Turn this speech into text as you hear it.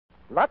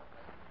Lux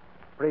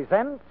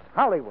presents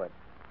Hollywood.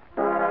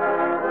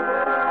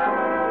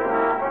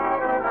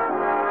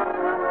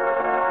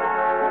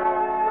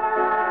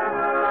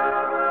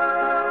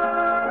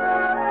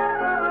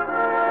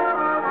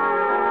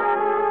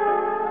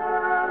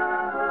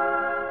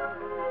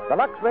 The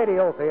Lux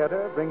Radio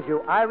Theater brings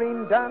you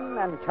Irene Dunn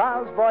and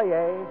Charles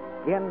Boyer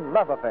in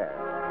Love Affair.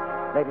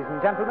 Ladies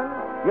and gentlemen,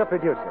 your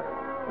producer,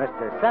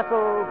 Mr.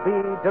 Cecil B.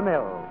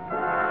 DeMille.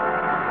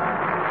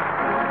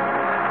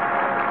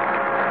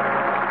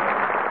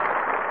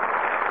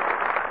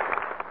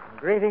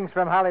 Greetings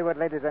from Hollywood,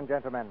 ladies and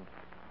gentlemen.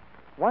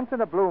 Once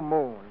in a blue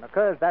moon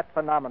occurs that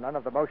phenomenon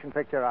of the motion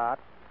picture art,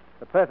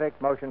 the perfect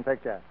motion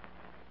picture.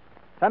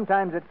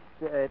 Sometimes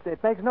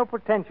it makes no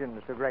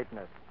pretensions to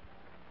greatness.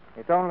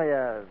 It's only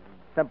a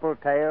simple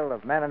tale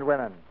of men and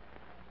women.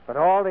 But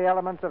all the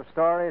elements of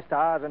story,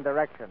 stars, and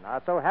direction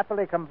are so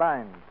happily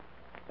combined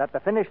that the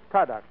finished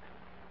product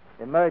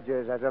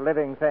emerges as a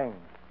living thing.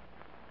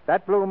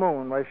 That blue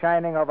moon was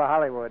shining over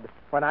Hollywood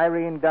when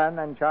Irene Dunn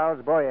and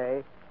Charles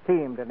Boyer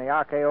teamed in the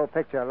RKO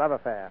picture Love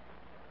Affair.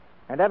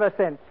 And ever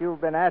since, you've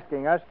been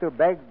asking us to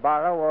beg,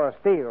 borrow, or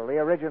steal the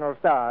original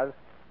stars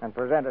and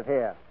present it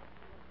here.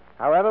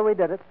 However we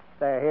did it,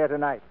 they're here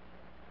tonight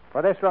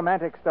for this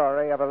romantic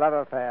story of a love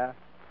affair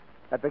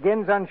that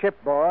begins on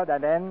shipboard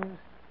and ends,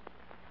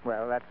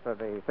 well, that's for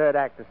the third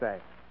act to say.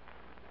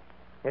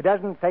 It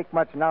doesn't take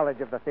much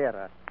knowledge of the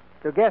theater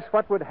to guess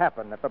what would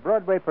happen if a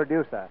Broadway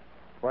producer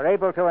were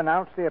able to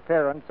announce the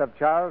appearance of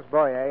Charles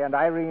Boyer and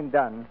Irene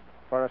Dunn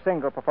for a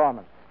single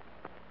performance.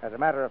 As a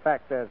matter of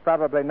fact, there's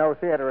probably no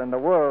theater in the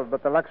world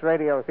but the Lux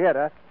Radio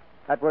Theater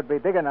that would be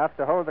big enough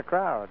to hold the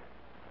crowd.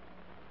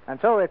 And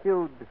so if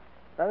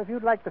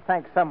you'd like to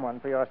thank someone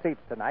for your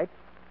seats tonight,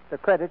 the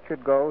credit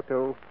should go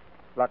to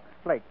Lux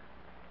Flakes.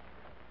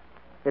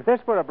 If this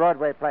were a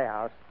Broadway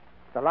playhouse,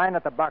 the line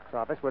at the box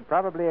office would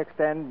probably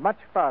extend much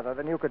farther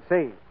than you could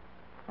see.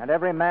 And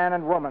every man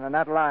and woman in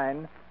that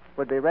line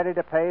would be ready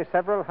to pay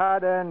several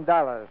hard-earned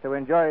dollars to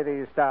enjoy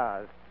these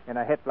stars in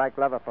a hit like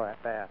Love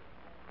Affair.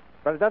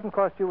 But it doesn't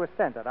cost you a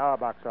cent at our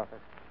box office,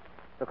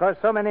 because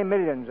so many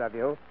millions of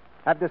you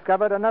have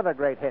discovered another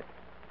great hit.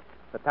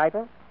 The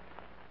title?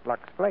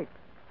 Lux Flakes.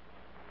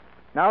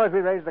 Now, as we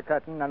raise the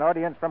curtain, an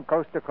audience from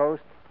coast to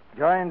coast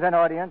joins an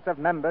audience of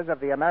members of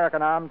the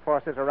American Armed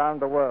Forces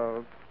around the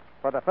world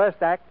for the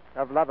first act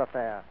of Love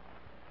Affair,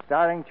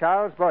 starring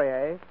Charles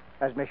Boyer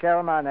as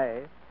Michel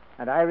Marnet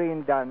and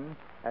Irene Dunn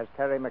as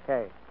Terry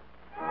McKay.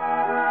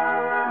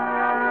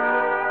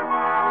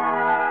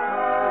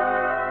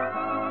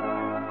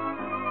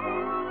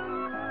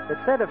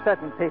 It's said of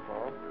certain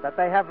people that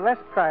they have less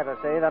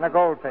privacy than a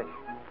goldfish.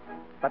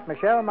 But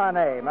Michel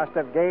Marnet must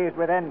have gazed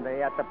with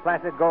envy at the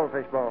placid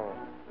goldfish bowl,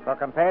 for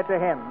compared to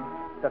him,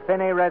 the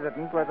Finney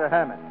resident was a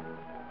hermit.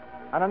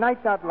 On a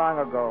night not long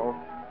ago,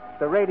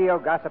 the radio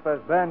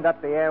gossipers burned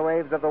up the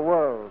airwaves of the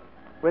world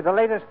with the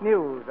latest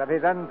news of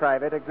his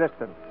unprivate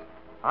existence.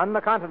 On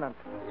the continent,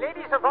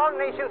 ladies of all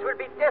nations will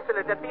be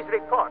desolate at these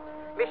reports.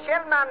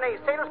 Michel Marnet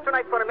sails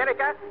tonight for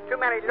America to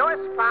marry Lois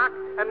Clark,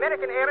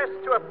 American heiress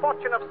to a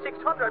fortune of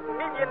 600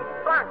 million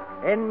francs.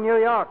 In New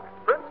York,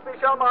 Prince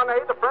Michel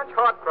Marnet, the French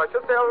heart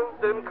crusher, sails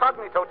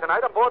incognito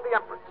tonight aboard the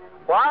Empress.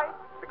 Why?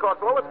 Because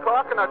Lois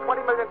Clark and her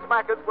 20 million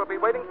smackers will be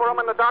waiting for him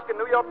in the dock in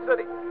New York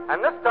City.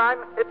 And this time,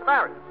 it's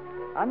marriage.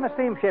 On the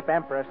steamship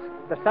Empress,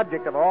 the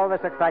subject of all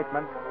this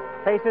excitement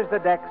paces the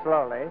deck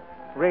slowly,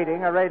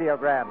 reading a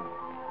radiogram.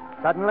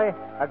 Suddenly,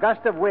 a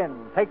gust of wind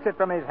takes it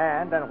from his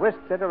hand and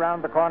whisks it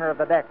around the corner of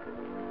the deck.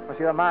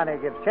 Monsieur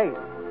Marnet gives chase,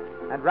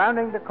 and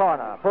rounding the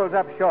corner, pulls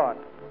up short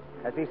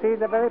as he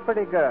sees a very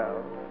pretty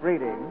girl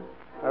reading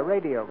a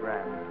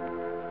radiogram.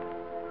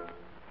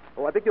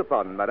 Oh, I beg your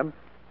pardon, madam.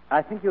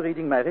 I think you're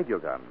reading my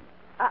radiogram.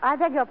 I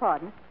beg your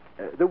pardon?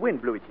 The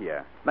wind blew it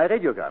here. My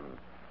radiogram.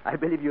 I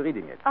believe you're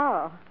reading it.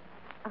 Oh,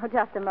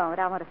 just a moment.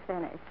 I want to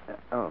finish.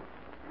 Oh,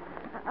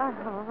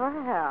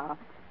 well.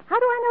 How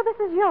do I know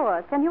this is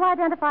yours? Can you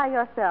identify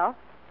yourself?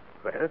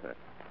 well,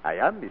 I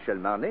am Michel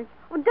Marnet.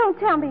 Well, don't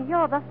tell me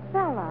you're the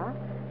fella.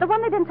 The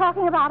one they've been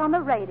talking about on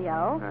the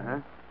radio. Uh-huh.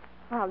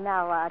 Well,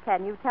 now,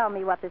 can you tell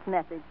me what this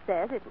message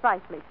says? It's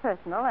frightfully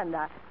personal, and,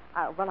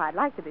 well, I'd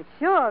like to be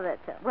sure that,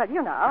 well,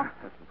 you know.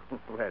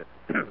 Well,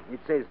 it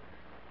says,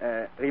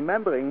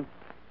 remembering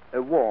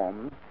a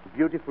warm,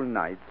 beautiful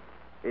night,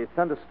 a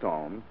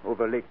thunderstorm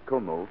over Lake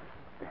Como,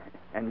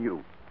 and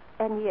you.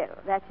 And you.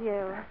 That's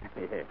you.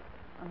 Yes.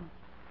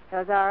 It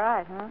was all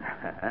right, huh?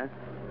 Uh-huh.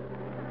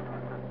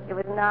 It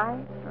was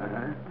nice?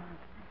 Uh-huh.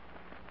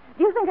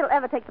 Do you think it'll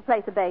ever take the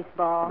place of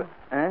baseball?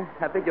 I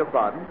beg your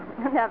pardon?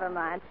 Never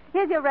mind.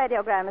 Here's your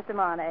radiogram, Mr.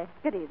 Marnet.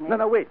 Good evening.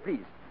 No, wait,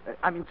 please.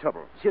 I'm in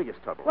trouble. Serious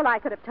trouble. Well, I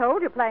could have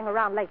told you playing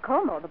around Lake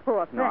Como, the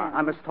poor thing. No,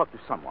 I must talk to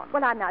someone.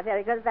 Well, I'm not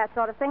very good at that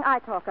sort of thing. I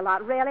talk a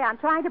lot, really. I'm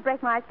trying to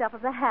break myself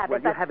of the habit.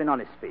 Well, you have an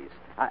honest face.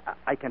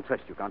 I can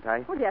trust you, can't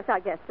I? Well, yes, I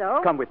guess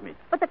so. Come with me.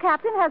 But the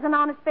captain has an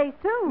honest face,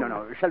 too.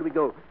 No. Shall we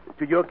go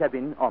to your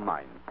cabin or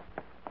mine?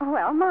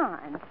 Well,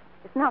 mine.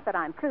 It's not that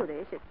I'm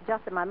prudish. It's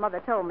just that my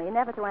mother told me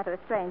never to enter a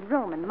strange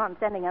room in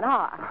months ending in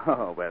R.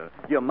 Oh, well,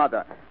 your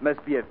mother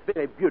must be a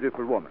very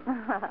beautiful woman.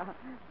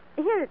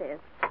 Here it is.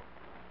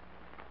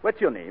 What's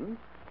your name?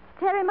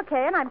 Terry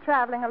McKay, and I'm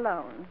traveling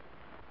alone.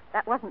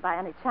 That wasn't by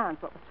any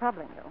chance what was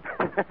troubling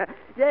you.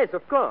 Yes,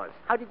 of course.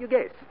 How did you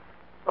guess?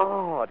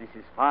 Oh, this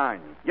is fine.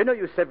 You know,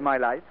 you saved my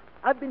life.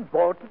 I've been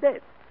bored to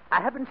death.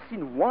 I haven't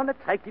seen one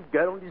attractive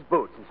girl on this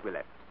boat since we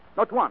left.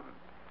 Not one.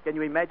 Can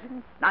you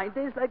imagine? 9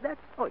 days like that?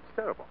 Oh, it's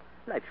terrible.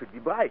 Life should be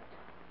bright.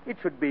 It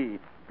should be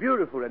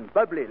beautiful and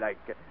bubbly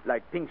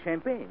like pink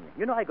champagne.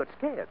 You know, I got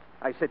scared.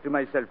 I said to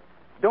myself,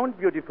 don't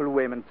beautiful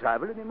women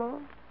travel anymore?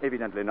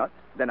 Evidently not.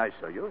 Then I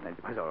saw you, and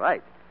it was all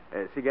right.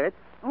 Cigarette?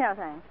 No,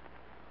 thanks.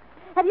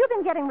 Have you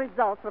been getting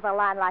results with a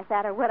line like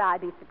that, or would I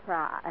be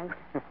surprised?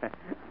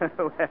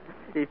 Well,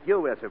 if you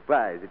were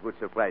surprised, it would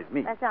surprise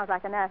me. That sounds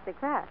like a nasty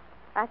crack.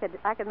 I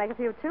could make a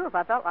few, too, if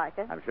I felt like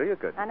it. I'm sure you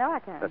could. I know I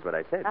can. That's what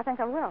I said. I think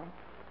I will.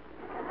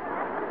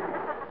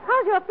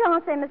 How's your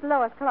fiancée, Miss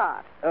Lois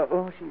Clark?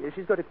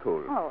 She's got a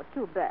cold. Oh,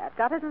 too bad.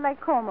 Got her to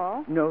Lake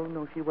Como?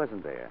 No, she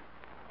wasn't there.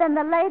 Then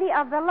the lady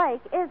of the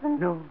lake isn't...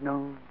 No.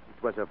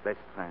 It was her best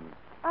friend.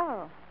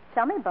 Oh,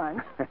 tell me,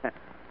 Bunch.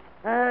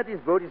 This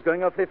boat is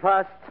going awfully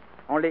fast.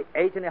 Only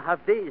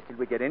 8.5 days till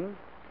we get in.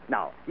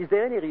 Now, is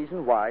there any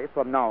reason why,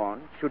 from now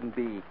on, shouldn't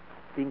be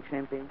pink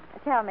champagne?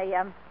 Tell me,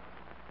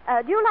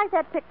 do you like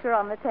that picture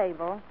on the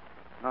table?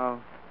 Oh,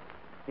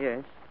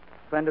 yes.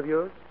 Friend of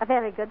yours? A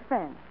very good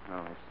friend.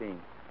 Oh, I see.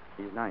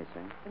 He's nice,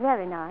 eh?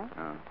 Very nice.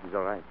 Oh, he's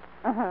all right.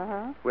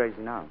 Uh-huh. Where is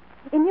he now?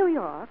 In New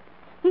York.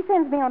 He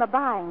sends me on a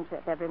buying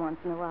trip every once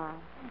in a while.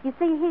 You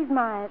see, he's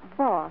my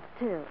boss,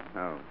 too.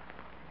 Oh.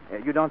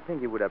 You don't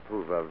think he would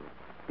approve of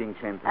pink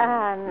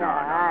champagne? No, he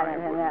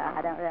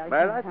I don't really.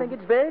 Well, I think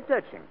it's very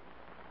touching.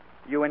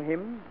 You and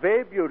him,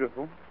 very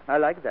beautiful. I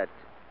like that.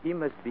 He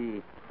must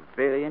be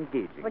very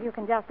engaging. Well, you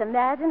can just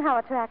imagine how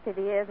attractive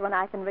he is when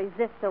I can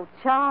resist so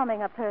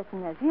charming a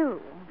person as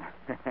you.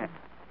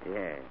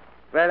 Yes.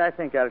 Well, I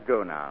think I'll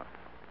go now.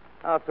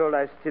 After all,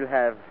 I still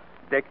have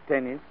deck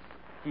tennis,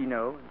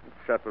 keno,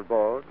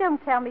 shuffleboard.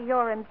 Don't tell me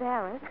you're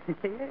embarrassed.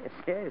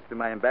 Yes, to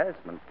my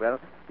embarrassment. Well,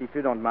 if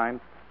you don't mind,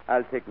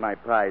 I'll take my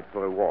pride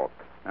for a walk.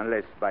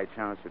 Unless, by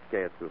chance, you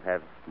care to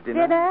have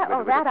dinner. Dinner?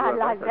 Oh, that I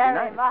like very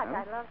nice, much. huh?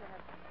 I love dinner.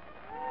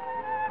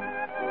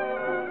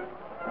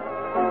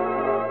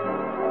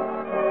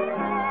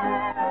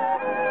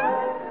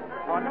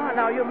 Oh,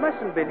 now, you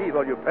mustn't believe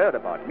all you've heard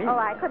about me. Oh,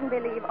 I couldn't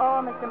believe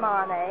all, Mr.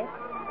 Marnay.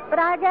 But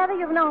I gather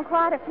you've known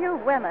quite a few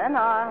women,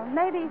 or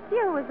maybe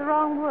few is the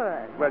wrong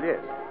word. Well, yes.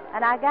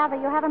 And I gather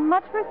you haven't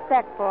much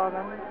respect for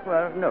them.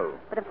 Well, no.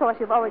 But, of course,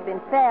 you've always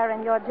been fair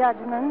in your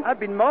judgment. I've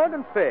been more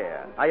than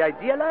fair. I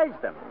idealize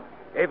them.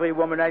 Every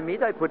woman I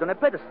meet, I put on a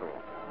pedestal.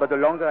 But the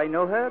longer I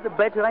know her, the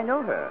better I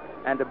know her.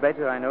 And the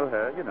better I know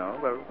her,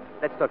 well,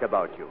 let's talk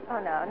about you. Oh,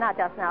 no, not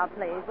just now,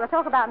 please. We'll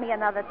talk about me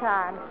another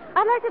time.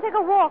 I'd like to take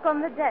a walk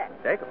on the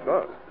deck. Deck, of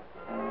course.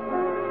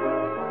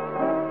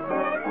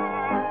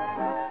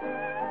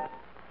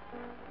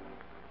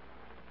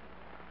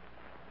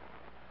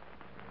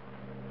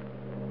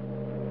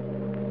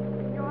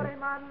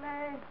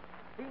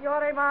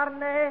 Signore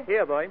Marne.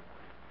 Here, boy.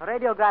 A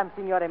radiogram,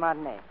 Signore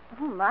Marne.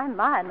 Oh,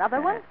 my,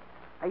 another one?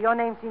 Your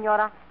name,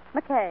 Signora?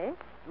 McKay.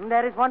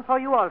 There is one for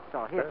you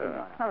also. Here,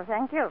 Signora. Oh,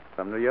 thank you.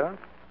 From New York?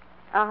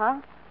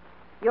 Uh-huh.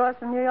 Yours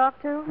from New York,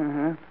 too?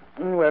 Uh-huh.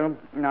 Well,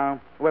 now,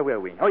 where were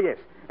we? Oh, yes.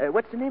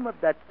 What's the name of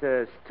that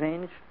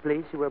strange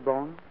place you were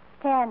born?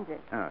 Kansas.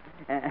 Oh.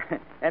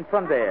 And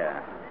from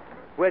there,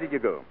 where did you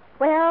go?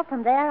 Well,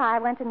 from there, I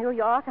went to New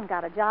York and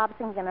got a job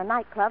singing in a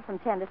nightclub from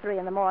 10 to 3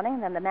 in the morning.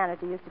 Then the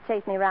manager used to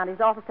chase me around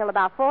his office till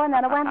about 4, and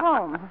then I went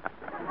home.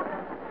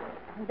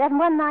 And then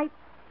one night,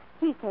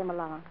 he came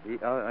along.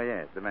 Oh,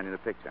 yes, the man in the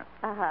picture.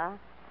 Uh-huh.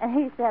 And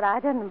he said I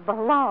didn't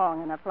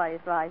belong in a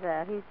place like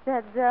that. He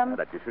said,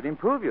 That you should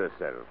improve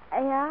yourself.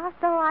 Yeah,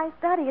 so I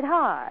studied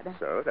hard.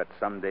 So that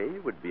someday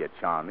you would be a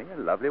charming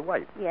and lovely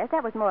wife. Yes,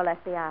 that was more or less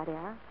the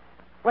idea.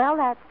 Well,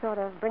 that sort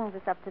of brings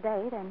us up to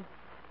date, and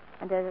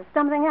there's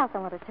something else I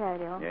want to tell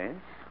you. Yes?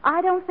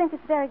 I don't think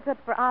it's very good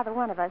for either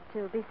one of us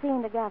to be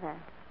seen together.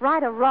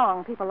 Right or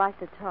wrong, people like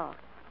to talk.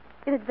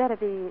 It had better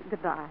be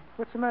goodbye.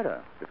 What's the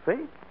matter?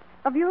 Afraid?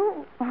 Of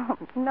you?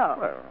 No.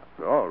 Well,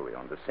 after all, we're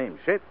on the same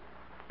ship.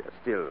 There's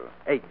still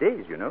 8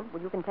 days, you know.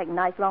 Well, you can take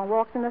nice long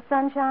walks in the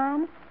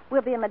sunshine.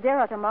 We'll be in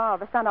Madeira tomorrow.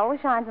 The sun always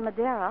shines in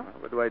Madeira.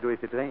 Well, what do I do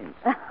if it rains?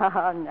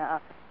 Oh, no.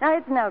 No,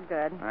 it's no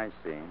good. I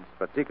see. It's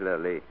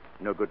particularly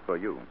no good for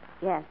you.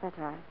 Yes, that's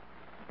right.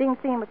 Being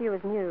seen with you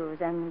is news,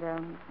 and,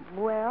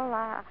 well,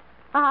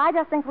 I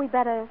just think we'd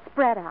better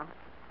spread out.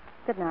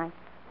 Good night.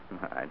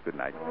 All right, good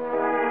night.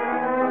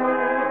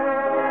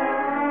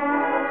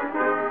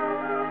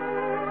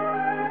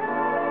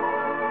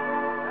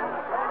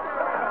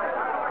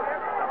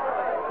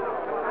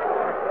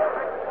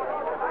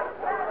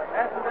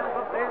 Passengers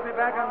will please be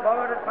back on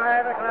board at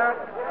 5 o'clock.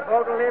 The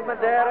boat will leave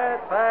Madeira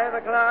at 5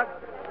 o'clock.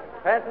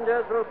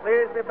 Passengers will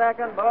please be back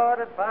on board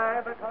at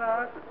 5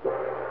 o'clock.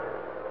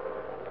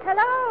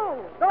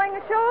 Hello. Going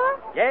ashore?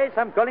 Yes,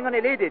 I'm calling on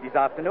a lady this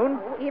afternoon.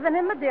 Oh, even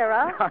in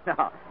Madeira?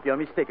 No, you're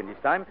mistaken this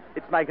time.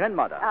 It's my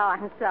grandmother. Oh,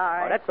 I'm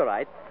sorry. Oh, that's all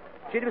right.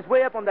 She lives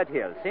way up on that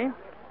hill, see?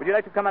 Would you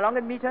like to come along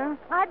and meet her?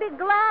 I'd be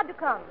glad to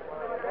come.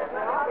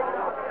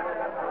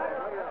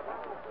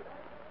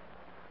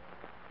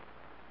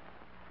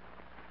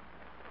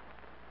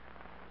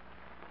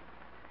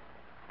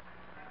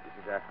 This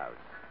is her house.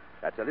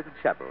 That's a little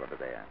chapel over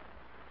there.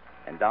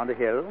 And down the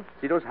hill,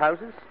 see those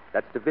houses?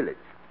 That's the village.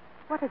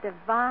 What a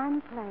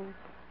divine place.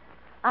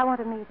 I want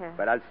to meet her.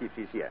 But I'll see if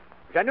she's here.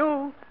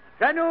 Janou!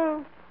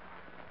 Janou!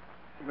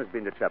 She must be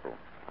in the chapel.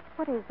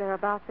 What is there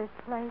about this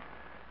place?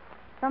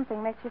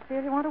 Something makes you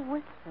feel you want to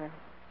whisper.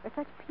 There's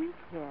such peace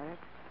here.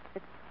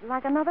 It's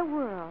like another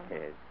world.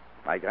 Yes,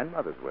 my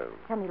grandmother's world.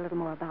 Tell me a little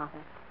more about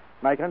her.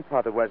 My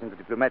grandfather was in the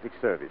diplomatic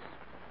service.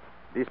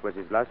 This was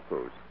his last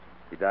post.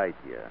 He died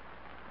here.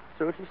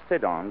 So she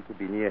stayed on to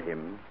be near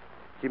him.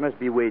 She must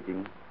be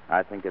waiting,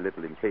 I think, a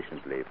little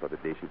impatiently for the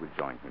day she will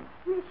join him.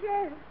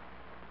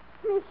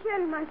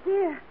 Michel, my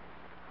dear.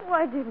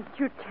 Why didn't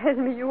you tell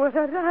me you were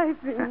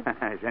arriving?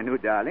 Janou,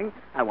 darling,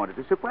 I wanted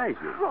to surprise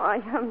you. Oh,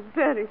 I am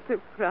very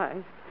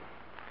surprised.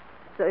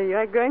 So you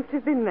are going to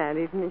be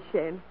married,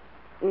 Michel.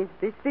 Is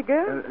this the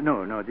girl?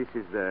 No, this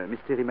is Miss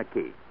Terry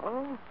McKay.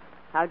 Oh,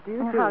 how do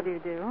you do? How do you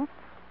do?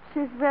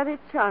 She's very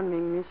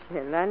charming,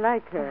 Michel. I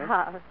like her.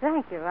 Oh,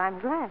 thank you. I'm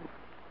glad.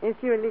 If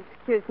you'll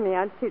excuse me,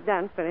 I'll sit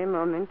down for a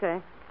moment.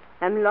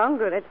 I'm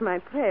longer at my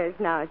prayers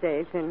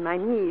nowadays, and my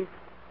knees,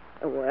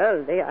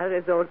 well, they are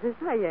as old as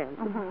I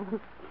am.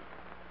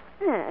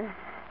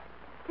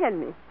 Tell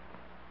me,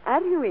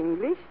 are you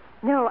English?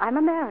 No, I'm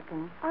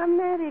American.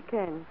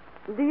 American.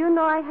 Do you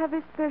know I have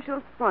a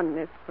special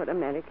fondness for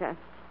America?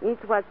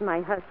 It was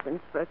my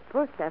husband's first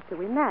post after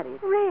we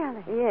married.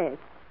 Really? Yes.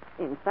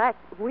 In fact,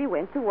 we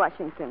went to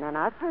Washington on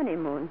our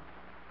honeymoon.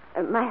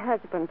 My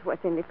husband was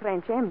in the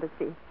French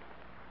embassy.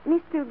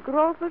 Mr.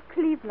 Grover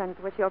Cleveland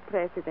was your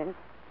president.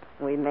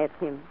 We met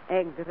him,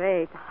 a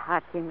great,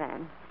 hearty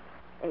man.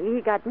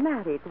 He got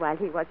married while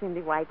he was in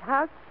the White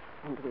House,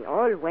 and we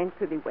all went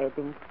to the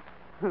wedding.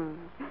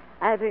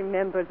 I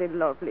remember the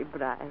lovely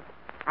bride.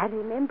 I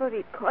remember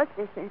it caused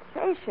a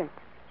sensation.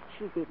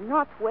 She did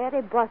not wear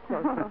a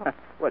bustle.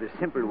 What a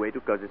simple way to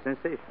cause a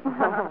sensation.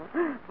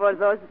 For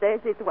those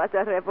days, it was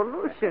a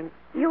revolution.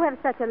 You have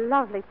such a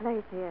lovely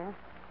place here.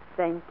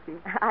 Thank you.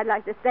 I'd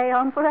like to stay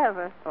on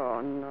forever.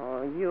 Oh,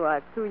 no, you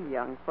are too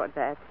young for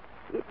that.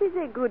 It is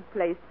a good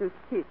place to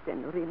sit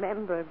and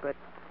remember, but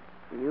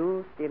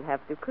you still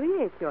have to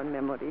create your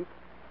memories.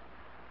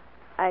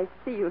 I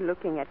see you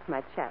looking at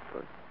my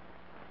chapel.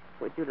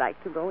 Would you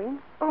like to go in?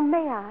 Oh,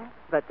 may I?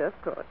 But of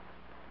course.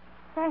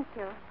 Thank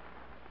you.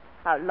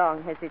 How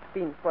long has it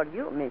been for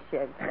you,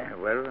 Michel?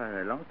 Well,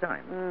 a long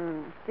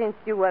time. Since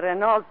you were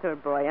an altar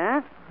boy,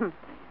 huh?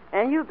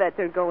 And you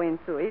better go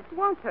into it. It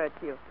won't hurt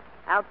you.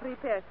 I'll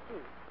prepare tea.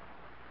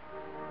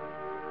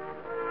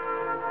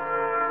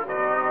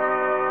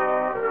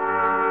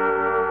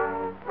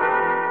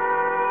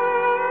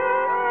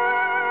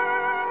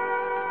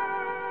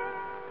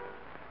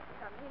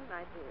 Come in,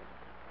 my dear.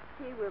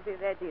 Tea will be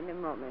ready in a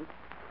moment.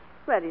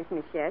 Where is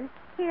Michel?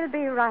 He'll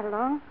be right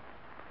along.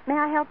 May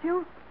I help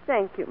you?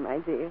 Thank you, my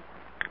dear.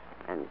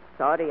 I'm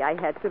sorry I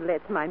had to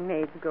let my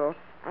maid go.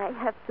 I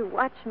have to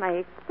watch my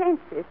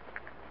expenses.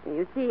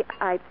 You see,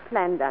 I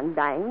planned on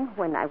dying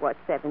when I was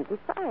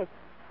 75.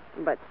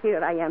 But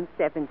here I am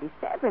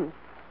 77.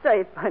 So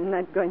if I'm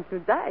not going to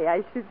die,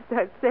 I should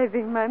start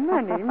saving my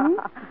money.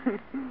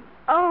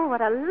 Oh, what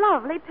a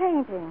lovely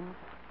painting.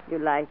 You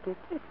like it?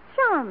 It's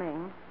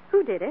charming.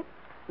 Who did it?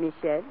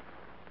 Michel.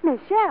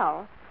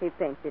 Michel. He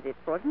painted it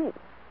for me.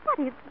 But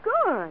it's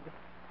good.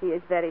 He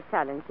is very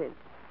talented.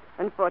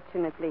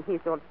 Unfortunately,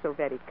 he's also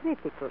very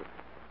critical.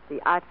 The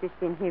artist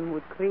in him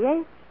would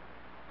create.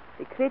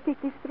 The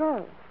critic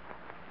destroys.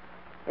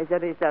 As a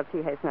result,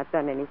 he has not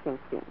done anything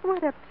since.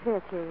 What a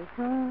pity.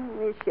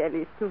 Michel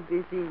is too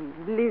busy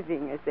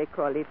living, as they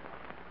call it.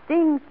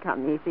 Things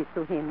come easy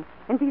to him,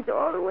 and he's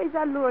always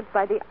allured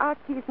by the art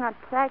he's not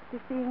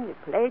practicing, the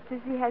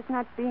places he has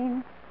not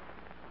been,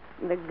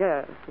 the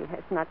girls he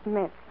has not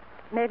met.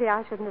 Maybe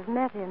I shouldn't have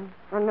met him.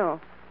 Oh, no.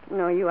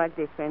 No, you are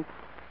different.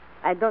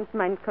 I don't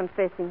mind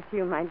confessing to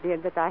you, my dear,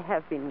 that I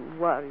have been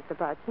worried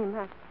about him.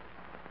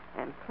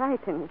 I'm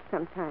frightened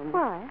sometimes.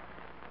 Why?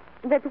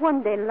 That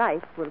one day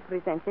life will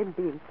present a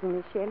bill to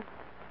Michel,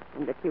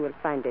 and that he will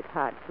find it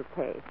hard to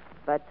pay.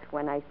 But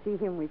when I see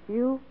him with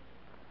you,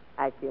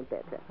 I feel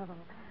better. Oh,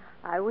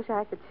 I wish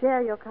I could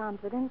share your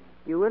confidence.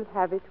 You will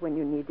have it when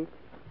you need it.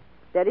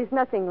 There is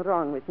nothing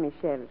wrong with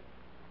Michel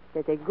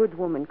that a good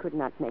woman could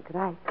not make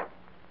right.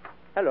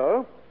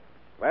 Hello.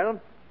 Well,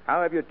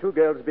 how have you two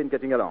girls been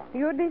getting along?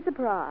 You'd be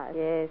surprised.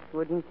 Yes,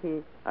 wouldn't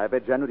he? I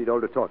bet Janou did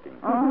all the talking.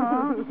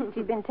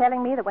 She's been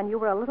telling me that when you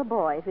were a little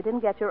boy, if you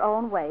didn't get your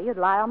own way, you'd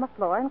lie on the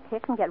floor and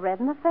kick and get red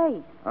in the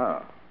face.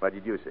 Oh, what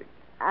did you say?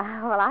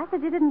 Well, I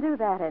said you didn't do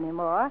that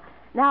anymore.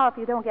 Now, if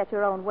you don't get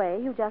your own way,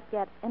 you just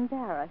get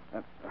embarrassed.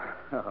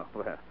 Oh,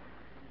 well.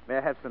 May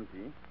I have some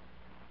tea?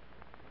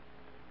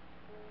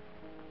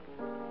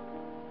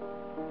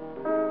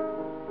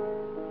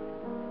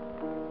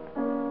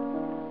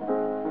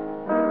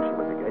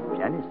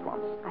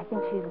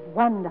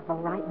 wonderful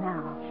right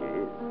now. She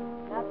is.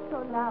 Not so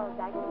loud,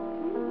 I can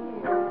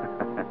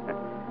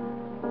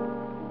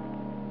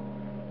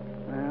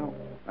Well,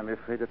 I'm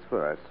afraid it's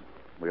for us.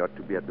 We ought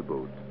to be at the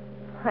boat.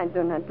 see. I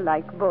do not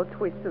like boat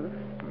whistles.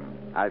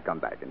 I'll come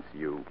back and see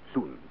you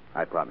soon,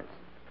 I promise.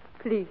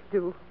 Please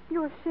do.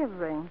 You're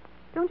shivering.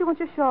 Don't you want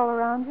your shawl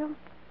around you?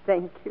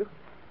 Thank you.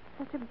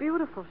 Such a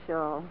beautiful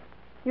shawl.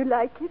 You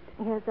like it?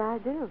 Yes, I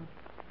do.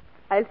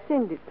 I'll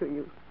send it to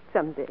you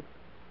someday.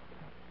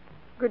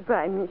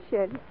 Goodbye,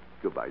 Michel.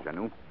 Goodbye,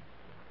 Janou.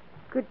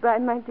 Goodbye,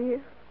 my dear.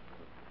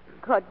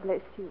 God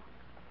bless you.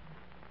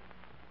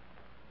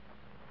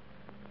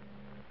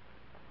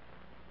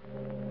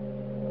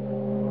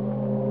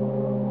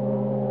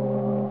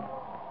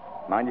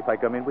 Mind if I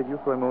come in with you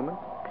for a moment?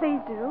 Please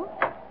do.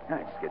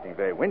 It's getting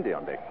very windy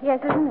on deck. Yes,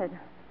 isn't it?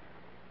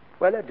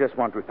 Well, I just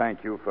want to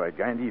thank you for a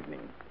grand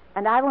evening.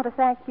 And I want to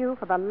thank you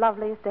for the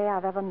loveliest day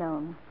I've ever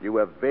known. You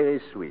were very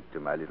sweet to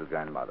my little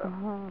grandmother.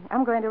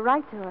 I'm going to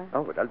write to her.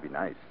 Oh, but that'll be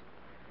nice.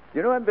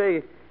 You know, I'm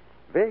very,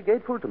 very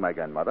grateful to my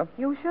grandmother.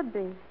 You should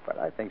be. But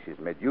I think she's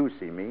made you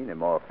see me in a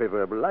more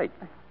favorable light.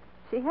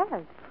 She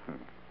has.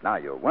 Now,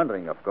 you're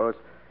wondering, of course,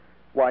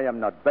 why I'm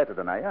not better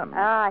than I am.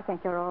 I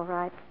think you're all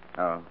right.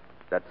 Oh,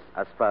 that's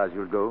as far as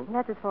you'll go?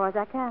 That's as far as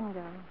I can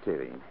go.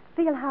 Terry,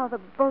 Feel how the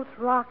boat's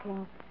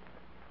rocking.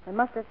 We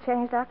must have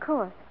changed our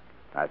course,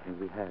 I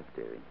think we have,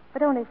 Terry.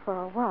 but only for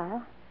a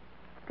while.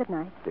 Good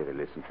night. Terry,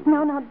 listen to me.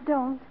 No,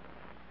 don't.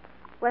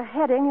 We're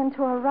heading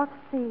into a rough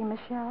sea,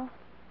 Michelle.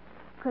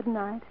 Good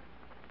night.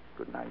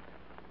 Good night.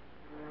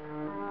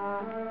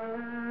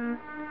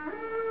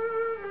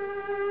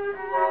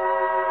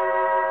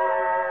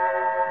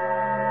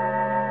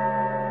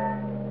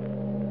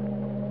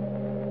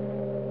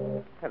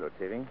 Hello,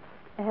 Terry.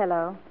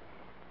 Hello.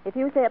 If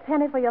you say a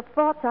penny for your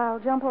thoughts, I'll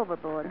jump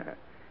overboard.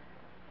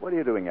 What are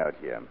you doing out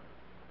here?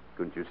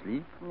 Couldn't you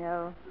sleep?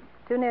 No.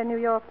 Too near New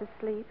York to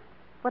sleep.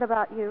 What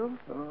about you?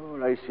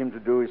 All I seem to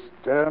do is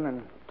turn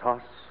and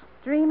toss.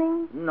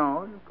 Dreaming?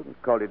 No, you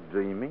couldn't call it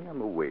dreaming.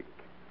 I'm awake.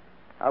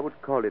 I would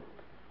call it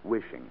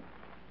wishing.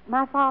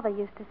 My father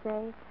used to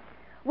say,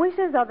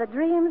 wishes are the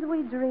dreams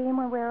we dream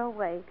when we're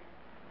awake.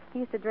 He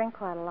used to drink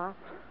quite a lot.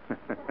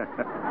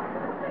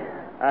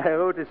 I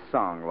wrote a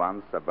song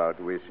once about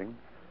wishing.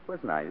 It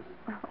was nice.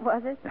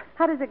 Was it?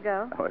 How does it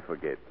go? Oh, I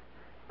forget.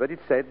 But it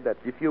said that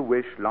if you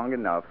wish long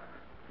enough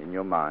in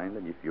your mind,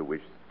 and if you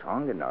wish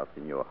strong enough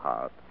in your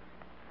heart,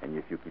 and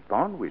if you keep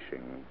on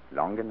wishing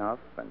long enough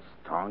and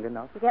strong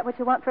enough... You get what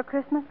you want for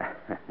Christmas?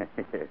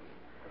 Yes.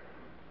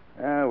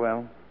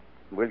 Well,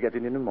 we'll get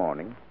it in the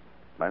morning.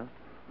 Well,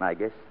 I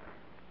guess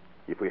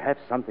if we have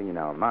something in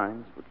our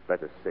minds, we'd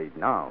better say it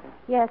now.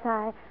 Yes,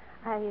 I...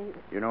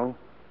 You know,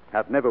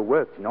 I've never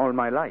worked in all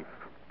my life.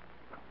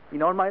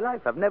 In all my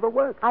life, I've never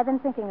worked. I've been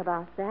thinking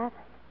about that.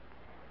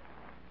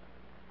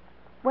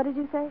 What did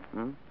you say?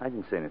 I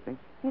didn't say anything.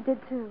 You did,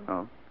 too.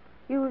 Oh.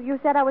 You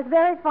said I was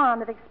very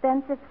fond of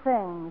expensive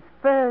things,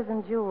 furs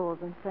and jewels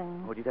and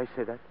things. Oh, did I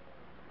say that?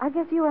 I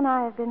guess you and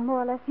I have been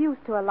more or less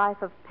used to a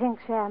life of pink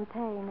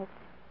champagne.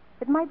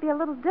 It might be a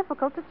little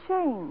difficult to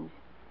change.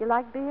 You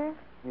like beer?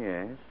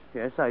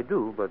 Yes, I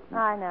do, but...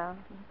 I know.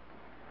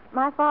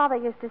 My father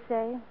used to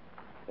say,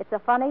 it's a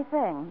funny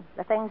thing.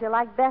 The things you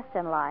like best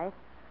in life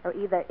are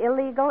either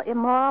illegal,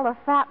 immoral, or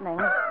fattening.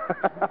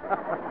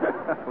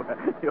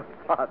 Your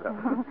father.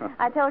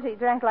 I told you he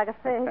drank like a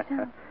fish.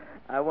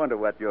 I wonder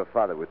what your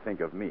father would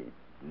think of me.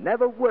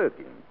 Never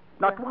working.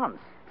 Not once.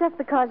 Just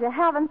because you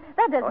haven't,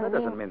 that doesn't That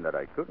doesn't mean that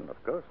I couldn't,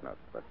 of course not.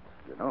 But,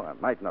 you know, I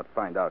might not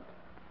find out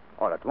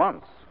all at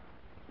once.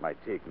 It might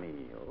take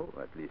me,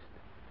 at least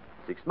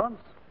 6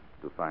 months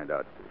to find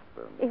out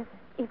if...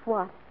 If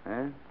what?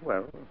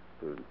 Well,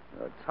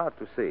 it's hard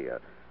to say.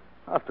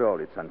 After all,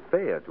 it's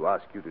unfair to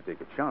ask you to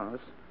take a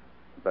chance.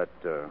 But,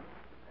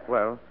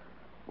 well,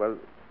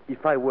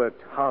 if I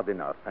worked hard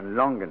enough and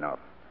long enough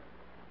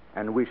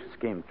and wishes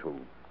came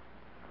true,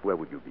 where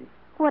would you be?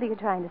 What are you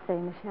trying to say,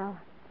 Michelle?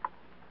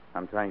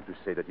 I'm trying to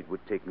say that it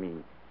would take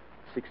me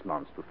 6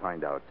 months to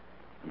find out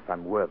if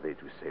I'm worthy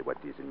to say what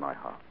is in my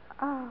heart.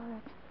 Oh,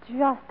 that's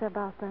just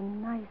about the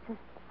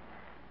nicest.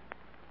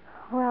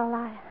 Well,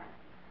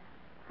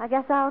 I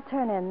guess I'll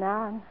turn in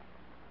now and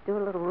do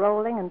a little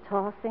rolling and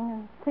tossing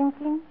and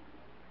thinking.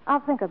 I'll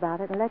think about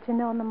it and let you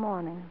know in the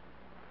morning.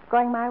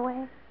 Going my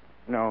way?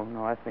 No,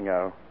 I think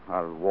I'll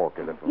walk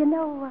a little. You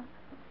know,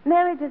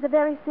 marriage is a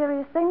very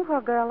serious thing for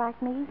a girl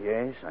like me.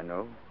 Yes, I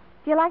know.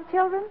 Do you like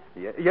children?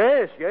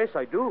 Yes,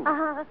 I do.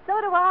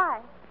 So do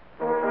I.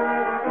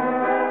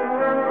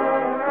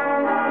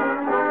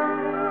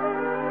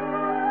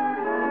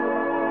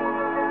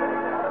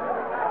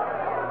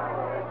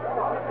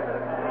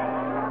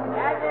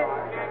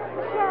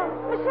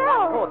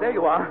 Michelle! Oh, there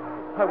you are.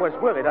 I was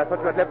worried. I thought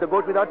you had left the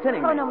boat without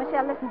telling me. Oh, no,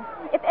 Michelle, listen.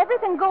 If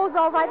everything goes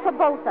all right for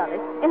both of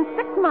us, in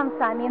 6 months,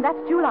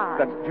 that's July.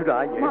 That's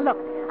July, yes. Now, look,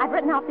 I've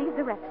written out these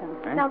directions.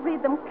 Now,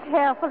 read them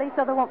carefully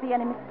so there won't be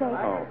any mistakes.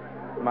 Oh,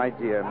 my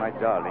dear, my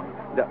darling.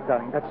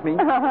 Darling, that's me?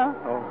 Uh-huh.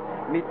 Oh,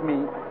 meet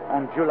me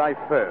on July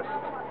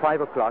 1st,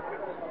 5 o'clock,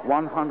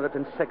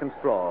 102nd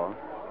floor,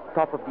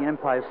 top of the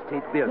Empire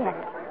State Building. Yes,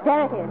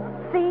 there it is.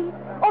 See?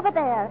 Over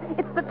there.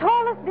 It's the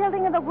tallest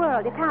building in the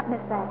world. You can't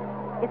miss that.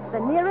 It's the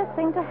nearest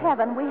thing to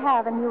heaven we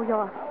have in New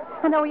York.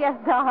 And oh, yes,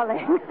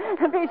 darling.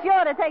 Be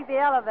sure to take the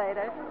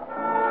elevator.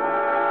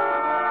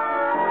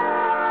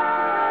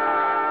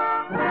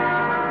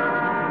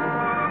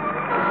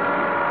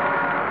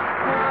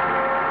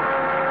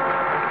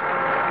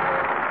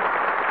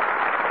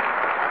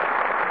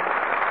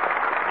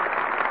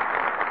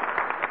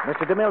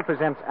 Mr. DeMille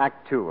presents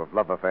Act Two of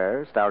Love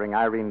Affair, starring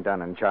Irene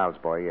Dunn and Charles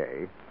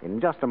Boyer, in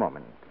just a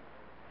moment.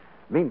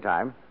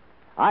 Meantime,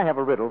 I have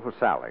a riddle for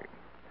Sally.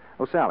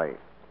 Oh, Sally,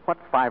 what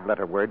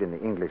five-letter word in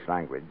the English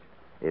language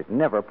is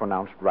never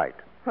pronounced right?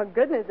 For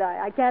goodness,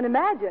 I can't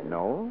imagine.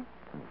 No,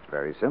 it's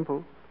very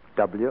simple.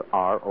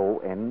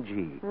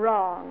 W-R-O-N-G.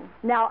 Wrong.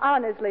 Now,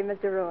 honestly,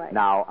 Mr. Roy.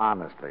 Now,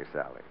 honestly,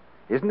 Sally,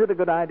 isn't it a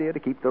good idea to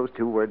keep those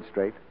two words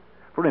straight?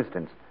 For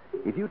instance,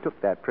 if you took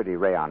that pretty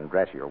rayon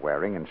dress you're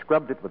wearing and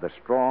scrubbed it with a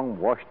strong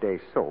wash-day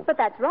soap... But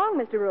that's wrong,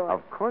 Mr. Roy.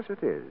 Of course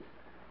it is.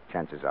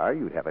 Chances are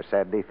you'd have a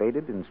sadly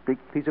faded and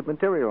streaked piece of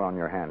material on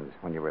your hands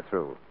when you were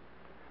through.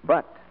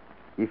 But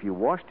if you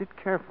washed it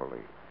carefully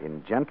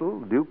in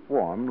gentle,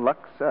 lukewarm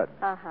Lux suds,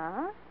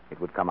 it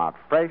would come out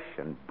fresh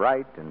and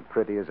bright and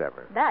pretty as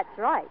ever. That's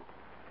right.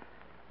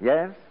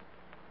 Yes,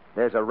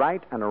 there's a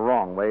right and a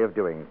wrong way of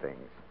doing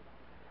things.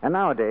 And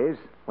nowadays,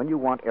 when you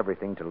want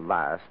everything to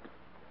last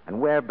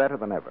and wear better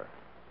than ever,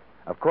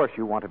 of course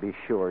you want to be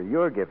sure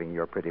you're giving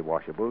your pretty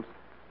washables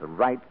the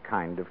right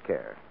kind of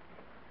care.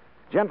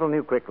 Gentle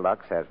New Quick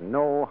Lux has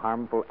no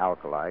harmful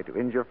alkali to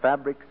injure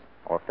fabrics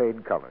or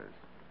fade colors.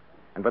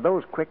 And for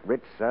those quick,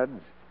 rich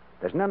suds,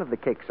 there's none of the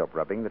cake soap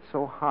rubbing that's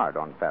so hard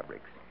on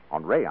fabrics,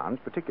 on rayons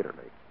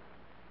particularly.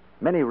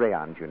 Many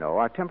rayons, you know,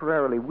 are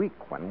temporarily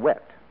weak when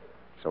wet,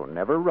 so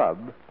never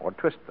rub or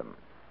twist them.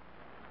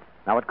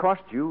 Now, it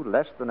costs you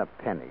less than a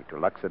penny to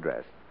Lux a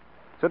dress,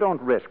 so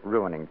don't risk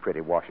ruining pretty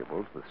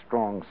washables with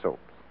strong soaps.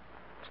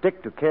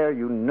 Stick to care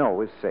you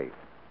know is safe,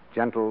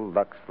 gentle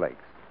Lux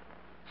Flakes.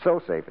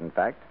 So safe, in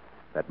fact,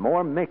 that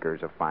more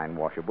makers of fine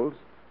washables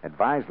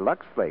advise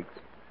Lux Flakes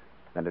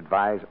than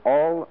advise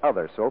all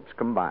other soaps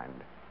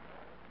combined.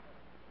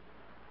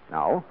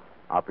 Now,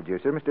 our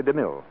producer, Mr.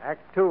 DeMille.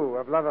 Act Two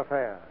of Love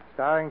Affair,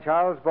 starring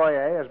Charles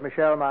Boyer as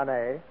Michel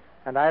Marnet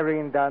and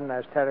Irene Dunn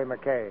as Terry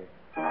McKay.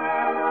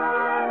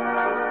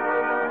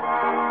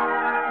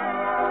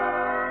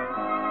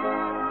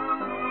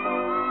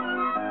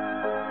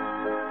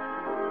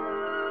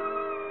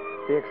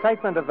 The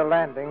excitement of the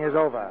landing is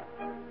over.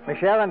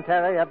 Michelle and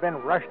Terry have been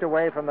rushed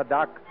away from the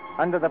dock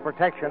under the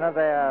protection of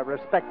their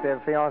respective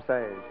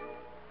fiancés.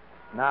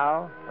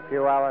 Now, a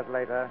few hours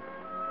later,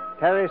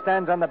 Terry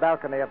stands on the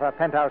balcony of her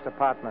penthouse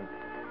apartment,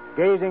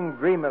 gazing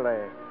dreamily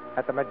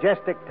at the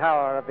majestic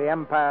tower of the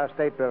Empire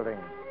State Building.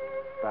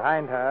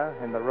 Behind her,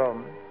 in the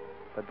room,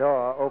 the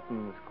door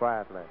opens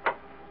quietly.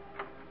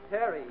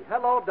 Terry,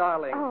 hello,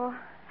 darling. Oh,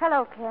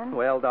 hello, Ken.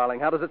 Well, darling,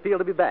 how does it feel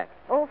to be back?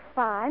 Oh,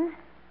 fine.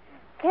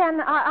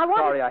 Ken, I want...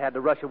 Sorry I had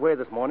to rush away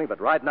this morning,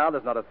 but right now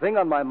there's not a thing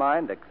on my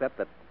mind except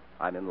that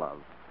I'm in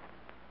love.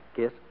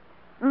 Kiss?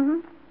 Mm-hmm.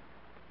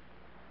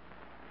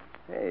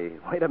 Hey,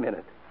 wait a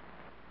minute.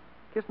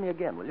 Kiss me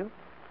again, will you?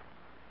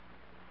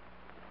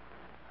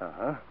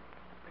 Uh-huh.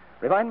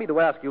 Remind me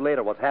to ask you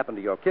later what's happened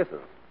to your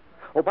kisses.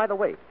 Oh, by the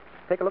way,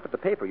 take a look at the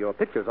paper. Your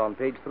picture's on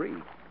page 3.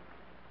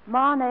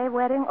 Marnet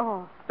wedding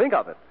off. Think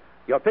of it.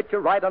 Your picture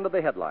right under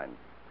the headline.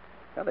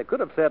 Now, they could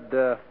have said,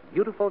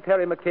 beautiful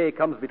Terry McKay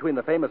comes between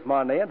the famous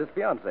Marnet and his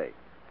fiancée.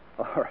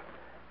 Or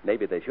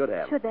maybe they should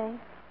have. Should they?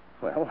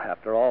 Well,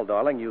 after all,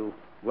 darling, you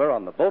were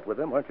on the boat with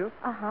him, weren't you?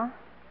 Uh-huh.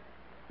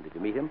 Did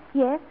you meet him?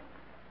 Yes.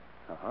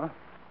 Uh-huh.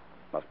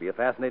 Must be a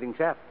fascinating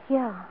chap.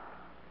 Yeah.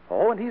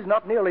 Oh, and he's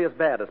not nearly as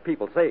bad as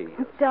people say he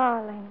is.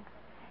 Darling,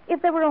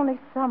 if there were only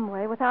some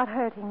way without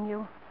hurting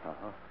you.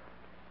 Uh-huh.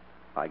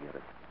 I get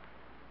it.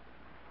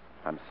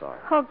 I'm sorry.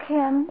 Oh,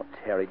 Ken. Oh,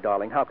 Terry,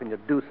 darling, how can you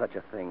do such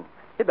a thing?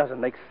 It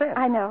doesn't make sense.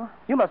 I know.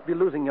 You must be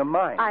losing your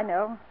mind. I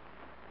know.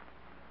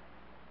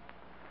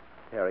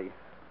 Terry,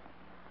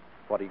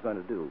 what are you going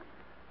to do?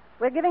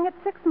 We're giving it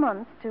 6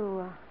 months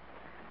to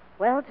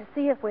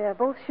see if we're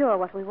both sure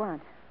what we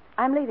want.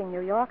 I'm leaving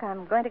New York.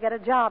 I'm going to get a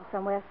job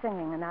somewhere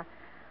singing, and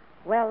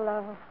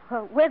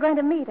we're going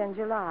to meet in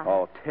July.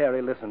 Oh,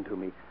 Terry, listen to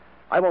me.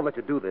 I won't let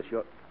you do this.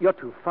 You're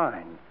too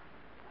fine.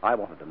 I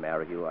wanted to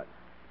marry you.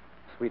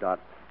 Sweetheart,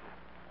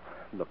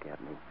 look at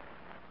me.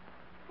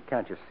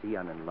 Can't you see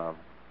I'm in love?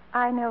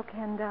 I know,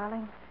 Ken,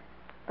 darling,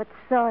 but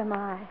so am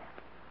I.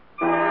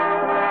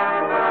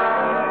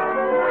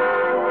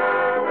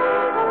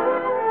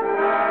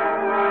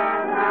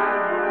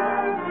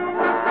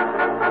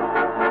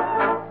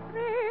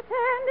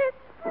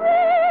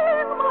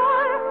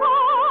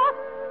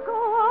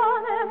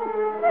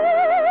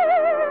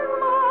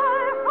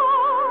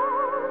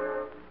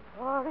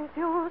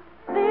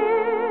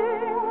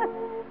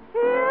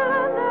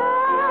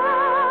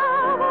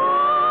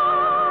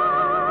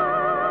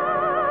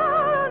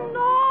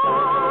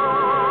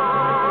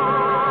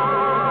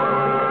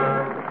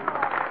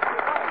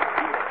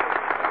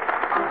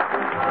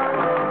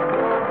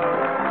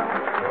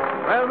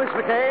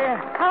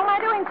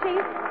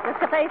 police? Does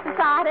Cafe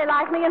Society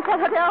like me in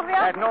Philadelphia?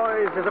 That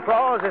noise is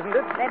applause, isn't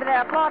it? Maybe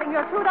they're applauding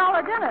your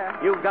 $2 dinner.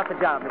 You've got the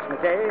job, Miss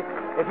McKay.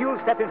 If you'll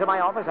step into my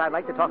office, I'd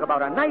like to talk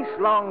about a nice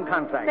long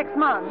contract. 6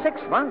 months.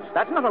 6 months?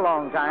 That's not a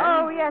long time.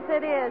 Oh, yes,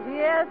 it is.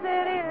 Yes,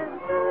 it is.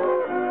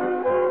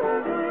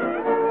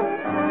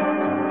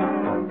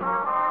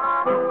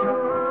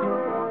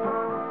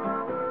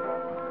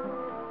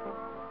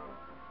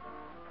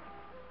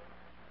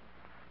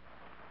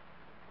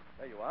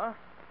 There you are.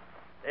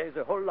 There's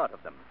a whole lot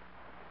of them.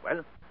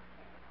 Well,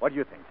 what do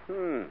you think?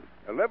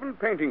 11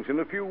 paintings in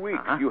a few weeks.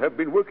 Uh-huh. You have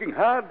been working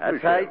hard, That's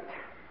Michel. right.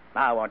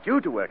 I want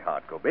you to work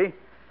hard, Kobe.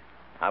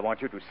 I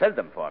want you to sell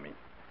them for me.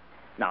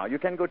 Now, you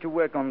can go to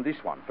work on this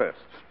one first.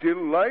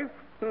 Still life?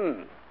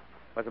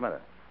 What's the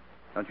matter?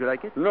 Don't you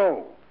like it?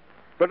 No.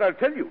 But I'll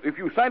tell you, if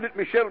you signed it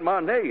Michel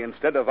Marnet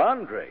instead of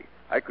Andre,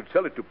 I could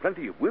sell it to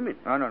plenty of women.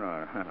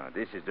 No.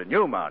 This is the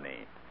new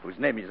Marnie, whose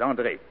name is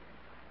Andre.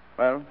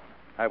 Well,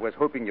 I was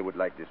hoping you would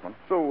like this one.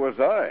 So was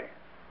I.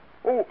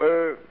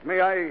 Oh, may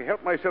I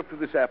help myself to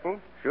this apple?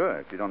 Sure,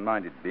 if you don't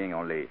mind it being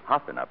only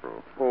half an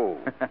apple. Oh.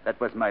 That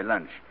was my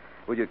lunch.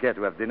 Would you care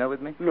to have dinner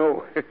with me?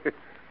 No.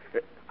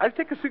 I'll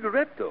take a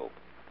cigarette, though.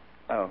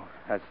 Oh,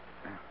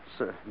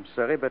 I'm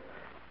sorry, but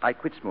I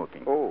quit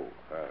smoking. Oh,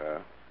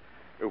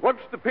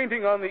 what's the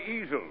painting on the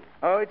easel?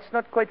 Oh, it's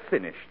not quite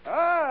finished.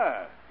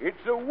 Ah,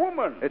 it's a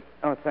woman.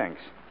 Oh, thanks.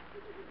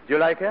 Do you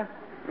like her?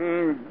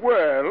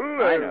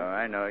 Well...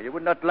 I know. You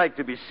would not like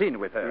to be seen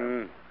with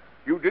her.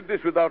 You did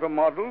this without a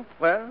model?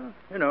 Well,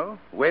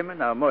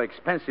 women are more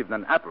expensive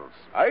than apples.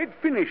 I'd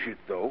finish it,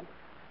 though.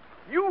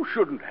 You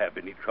shouldn't have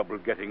any trouble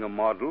getting a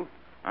model.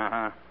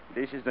 Uh-huh.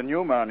 This is the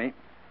new money.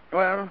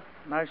 Well,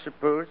 I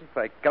suppose if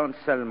I can't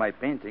sell my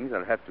paintings,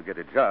 I'll have to get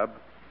a job.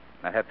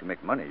 I have to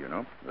make money,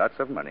 Lots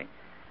of money.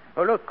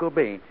 Oh, look,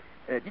 Cobain,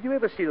 did you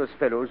ever see those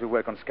fellows who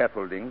work on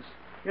scaffoldings?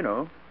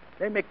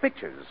 They make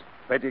pictures.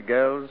 Pretty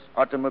girls,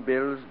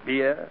 automobiles,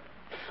 beer.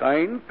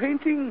 Sign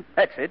painting?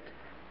 That's it.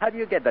 How do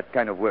you get that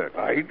kind of work?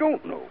 I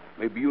don't know.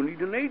 Maybe you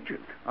need an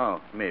agent. Oh,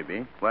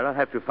 maybe. Well, I'll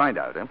have to find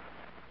out,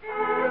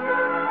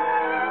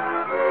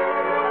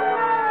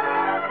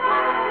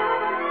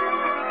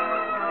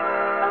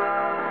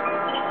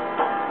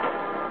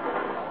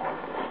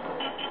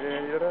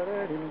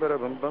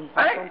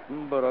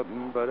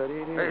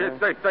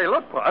 Say,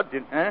 look, Bud.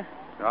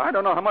 I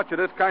don't know how much of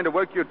this kind of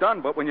work you've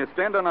done, but when you're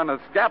standing on a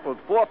scaffold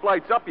 4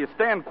 flights up, you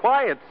stand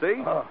quiet,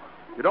 see? Oh.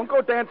 You don't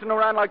go dancing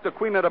around like the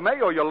Queen of the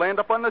May, or you'll land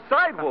up on the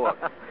sidewalk.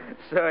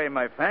 Sorry,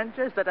 my friend,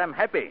 just that I'm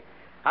happy.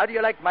 How do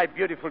you like my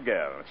beautiful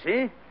girl?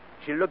 See?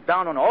 She looked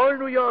down on all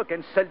New York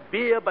and sold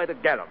beer by the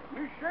gallon.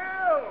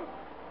 Michel!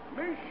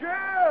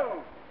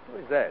 Who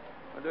is that?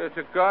 There's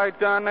a guy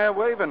down there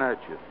waving at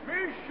you.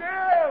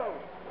 Michel!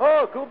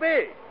 Oh,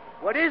 Kobe.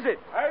 What is it?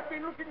 I've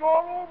been looking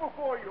all over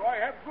for you. I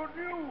have good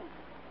news.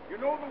 You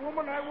know the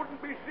woman I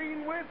wouldn't be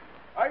seen with?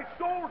 I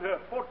sold her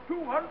for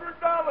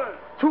 $200.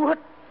 200?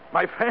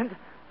 My friend,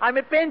 I'm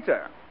a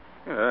painter.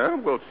 Yeah,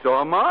 well, so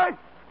am I.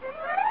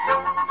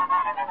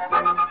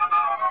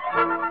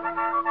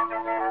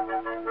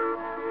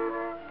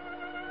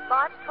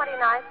 March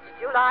 29th to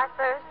July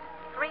 1st,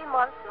 3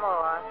 months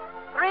more.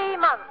 3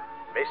 months.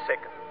 May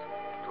 2nd,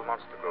 2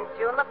 months to go.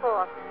 June the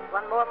 4th,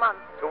 1 more month.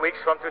 2 weeks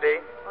from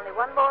today. Only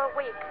 1 more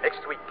week.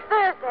 Next week.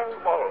 Thursday.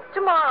 Tomorrow.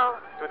 Tomorrow.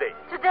 Today.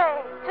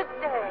 Today.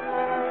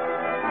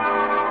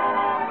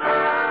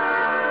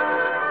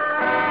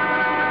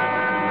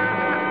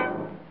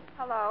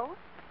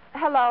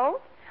 Hello?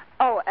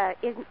 Oh,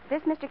 is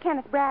this Mr.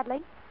 Kenneth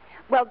Bradley?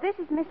 Well, this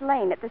is Miss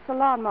Lane at the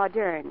Salon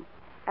Moderne.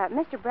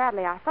 Mr.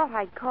 Bradley, I thought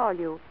I'd call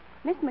you.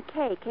 Miss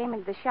McKay came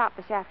into the shop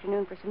this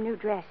afternoon for some new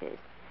dresses.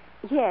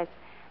 Yes,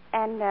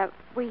 and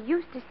we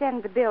used to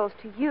send the bills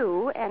to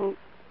you, and...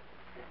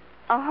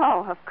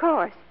 Oh, of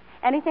course.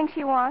 Anything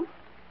she wants?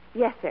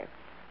 Yes, sir.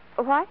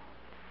 What?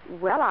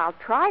 Well, I'll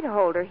try to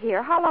hold her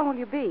here. How long will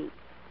you be?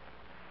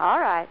 All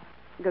right.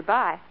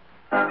 Goodbye.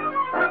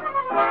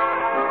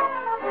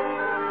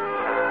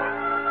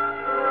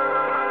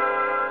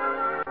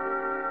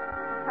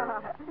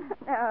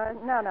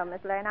 No,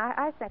 Miss Lane.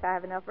 I think I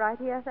have enough right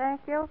here,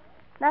 thank you.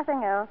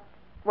 Nothing else.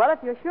 Well, if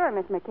you're sure,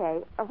 Miss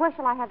McKay, where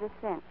shall I have this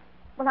sent?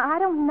 Well, I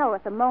don't know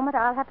at the moment.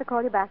 I'll have to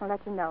call you back and let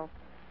you know.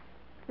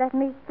 Let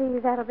me see.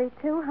 That'll be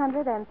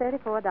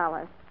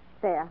 $234.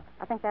 There.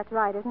 I think that's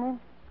right, isn't it?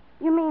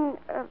 You mean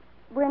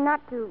we're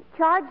not to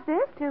charge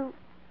this to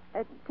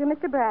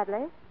Mr.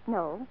 Bradley?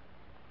 No.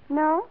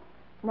 No?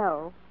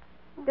 No.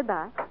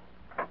 Goodbye.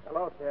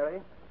 Hello,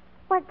 Terry.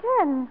 Why,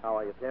 Ken. How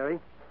are you, Terry?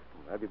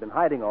 Where have you been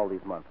hiding all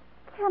these months?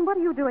 Ken, what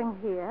are you doing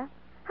here?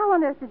 How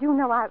on earth did you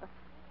know I...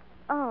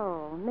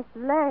 Oh, Miss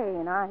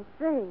Lane, I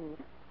see.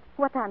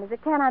 What time is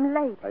it, Ken? I'm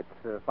late.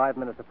 It's 5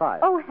 minutes to 5.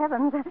 Oh,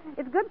 heavens.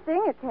 It's good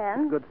seeing you,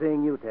 Ken. Good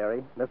seeing you,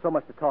 Terry. There's so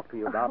much to talk to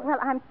you about. Well,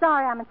 I'm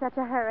sorry I'm in such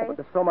a hurry. But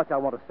there's so much I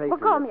want to say Well,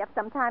 to call you. me up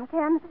sometime,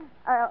 Ken.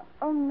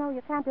 Oh, no,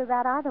 you can't do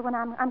that either when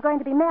I'm going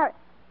to be married.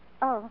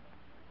 Oh.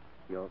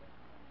 You're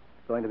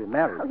going to be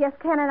married? Oh, yes,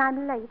 Ken, and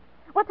I'm late.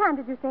 What time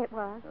did you say it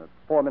was?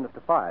 4 minutes to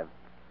 5.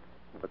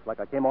 Looks like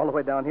I came all the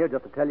way down here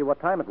just to tell you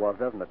what time it was,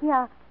 doesn't it?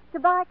 Yeah.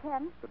 Goodbye,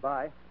 Ken.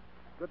 Goodbye.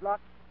 Good luck.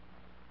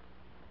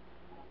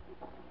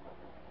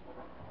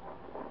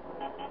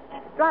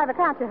 Driver,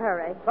 can't you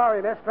hurry?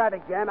 Sorry, miss.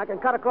 Traffic jam. I can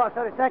cut across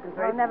 32nd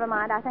Street. Oh, never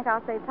mind. I think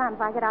I'll save time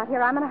if I get out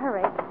here. I'm in a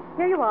hurry.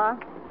 Here you are.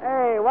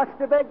 Hey, what's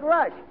the big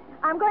rush?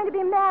 I'm going to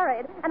be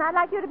married, and I'd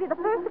like you to be the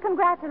first to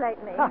congratulate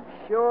me.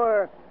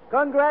 Sure.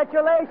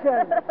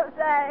 Congratulations.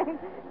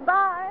 Thanks.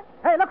 Bye.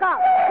 Hey, look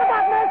out. Look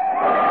out, miss.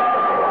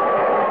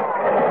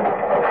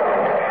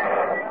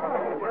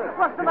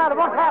 What's the matter?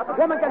 What happened?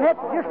 Woman got hit.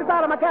 You stood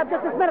out of my cab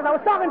just this minute. I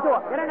was talking to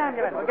her. Get an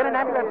ambulance. Get an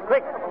ambulance,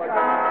 quick.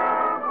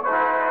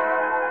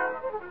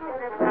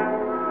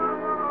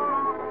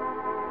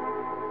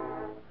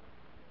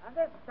 And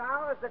this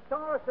tower is the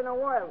tallest in the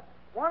world.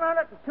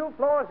 102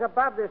 floors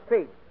above the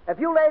street. If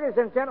you ladies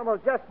and gentlemen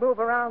will just move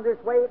around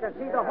this way, you can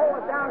see the whole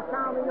of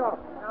downtown New York.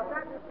 Now,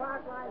 that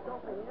park lies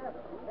over here.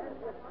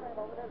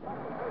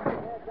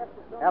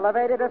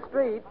 Elevated a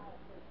street.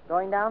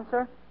 Going down,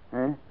 sir?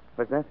 Eh?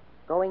 What's that?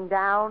 Going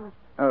down?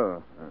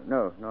 Oh,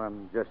 no,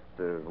 I'm just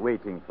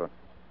waiting for...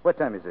 What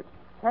time is it?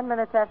 10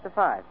 minutes after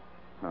 5.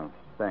 Oh,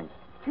 thanks.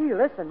 Gee,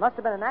 listen, must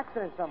have been an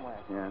accident somewhere.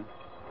 Yeah.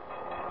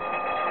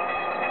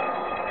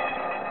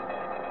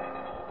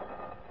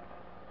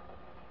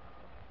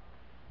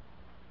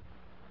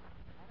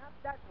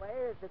 That way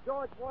is the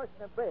George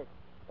Washington Bridge.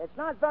 It's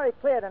not very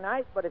clear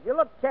tonight, but if you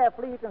look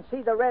carefully, you can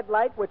see the red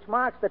light which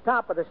marks the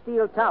top of the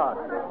steel tower.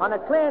 On a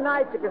clear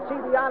night, you can see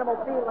the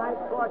automobile lights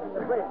crossing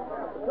the bridge.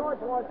 The George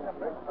Washington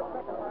Bridge, the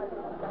second light.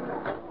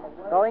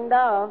 Going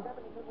down.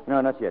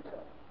 No, not yet.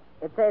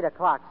 It's 8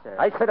 o'clock, sir.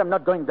 I said I'm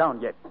not going down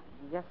yet.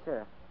 Yes,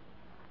 sir.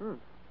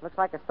 Looks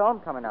like a storm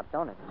coming up,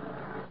 don't it?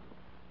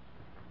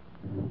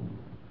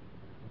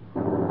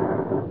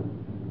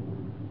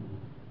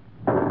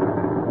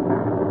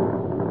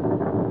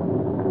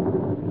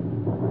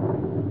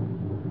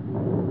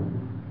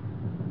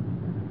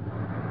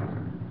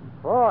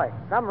 Boy,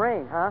 some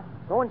rain, huh?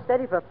 Going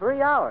steady for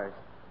 3 hours.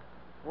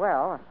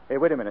 Well... Hey,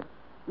 wait a minute.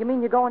 You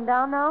mean you're going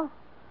down now?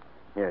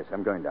 Yes,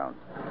 I'm going down.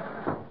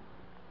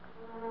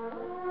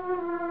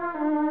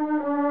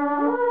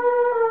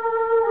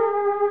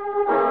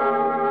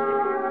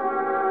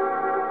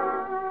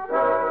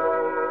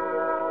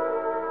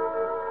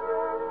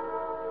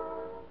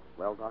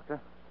 Well, Doctor,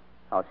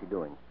 how's she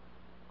doing?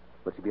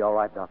 Will she be all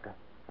right, Doctor?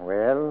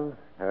 Well,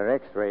 her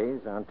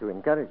x-rays aren't too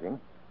encouraging.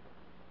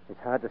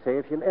 It's hard to say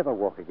if she'll ever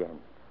walk again.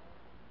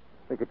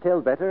 We could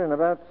tell better in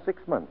about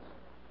 6 months.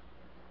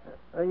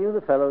 Are you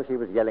the fellow she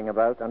was yelling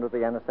about under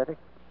the anesthetic?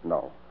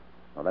 No.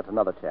 No, that's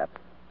another chap.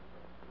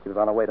 She was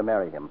on her way to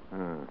marry him.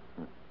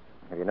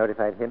 Have you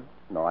notified him?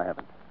 No, I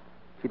haven't.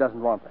 She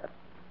doesn't want that.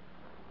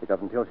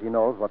 Because until she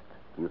knows what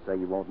you say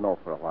you won't know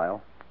for a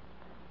while,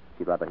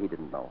 she'd rather he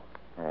didn't know.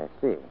 I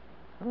see.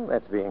 Well,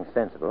 that's being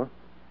sensible.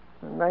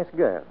 A nice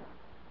girl.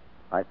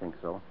 I think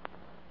so.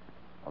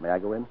 Well, may I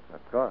go in?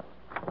 Of course.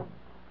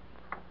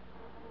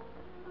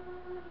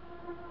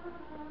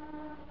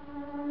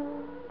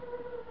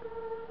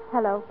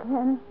 Hello,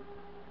 Ken.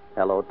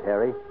 Hello,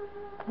 Terry.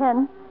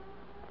 Ken,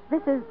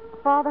 this is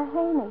Father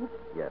Haney.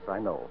 Yes, I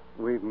know.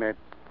 We've met.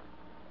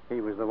 He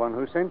was the one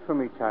who sent for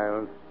me,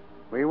 child.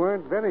 We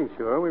weren't very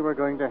sure we were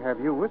going to have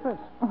you with us.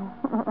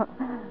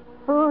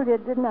 Fooled you,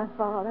 didn't I,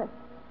 Father?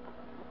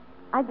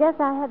 I guess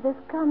I had this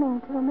coming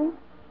to me.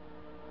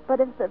 But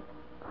if the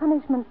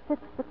punishment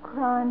fits the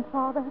crime,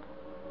 Father,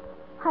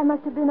 I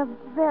must have been a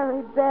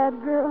very bad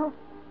girl.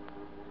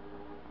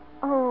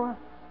 Oh,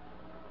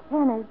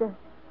 Ken's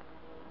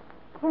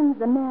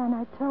the man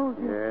I told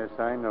you. Yes,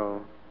 I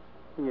know.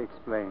 He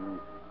explained.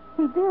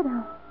 He did,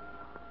 huh?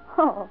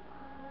 Oh,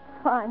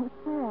 fine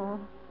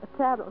thing. A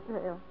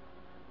tattletale.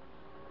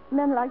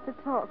 Men like to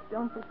talk,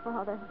 don't they,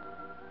 Father?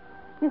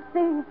 You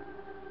see,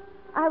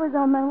 I was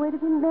on my way to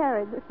be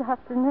married this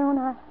afternoon.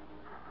 I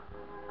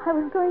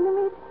was going to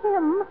meet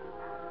him,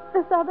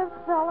 this other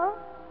fellow.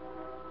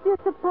 Do you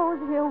suppose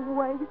he'll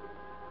wait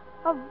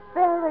a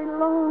very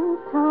long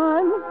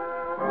time?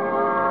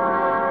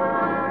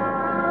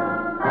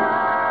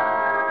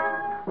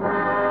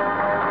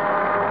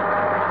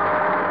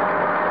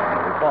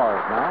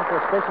 Pause now for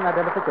station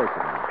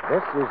identification.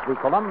 This is the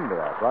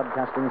Columbia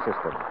Broadcasting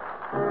System.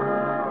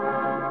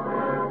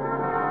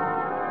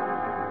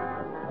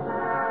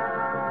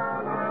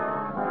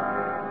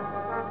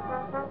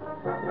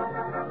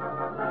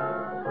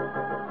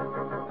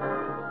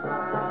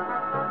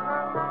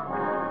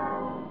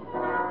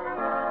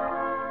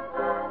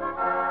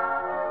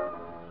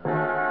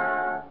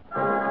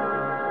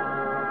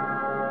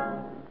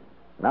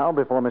 Now,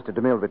 before Mr.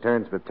 DeMille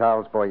returns with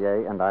Charles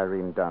Boyer and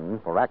Irene Dunn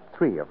for Act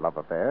 3 of Love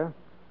Affair,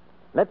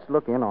 let's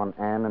look in on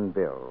Anne and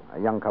Bill, a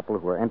young couple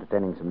who are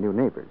entertaining some new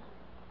neighbors.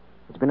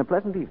 It's been a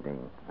pleasant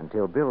evening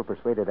until Bill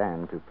persuaded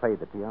Anne to play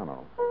the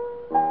piano.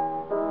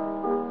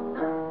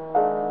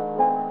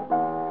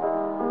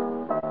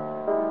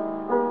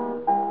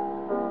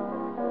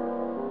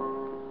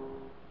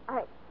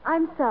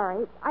 I'm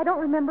sorry. I don't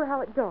remember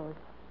how it goes.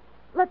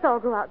 Let's all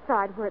go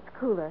outside where it's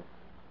cooler.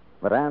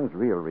 But Anne's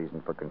real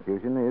reason for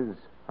confusion is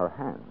her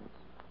hands.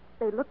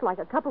 They look like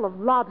a couple of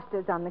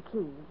lobsters on the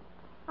keys.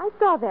 I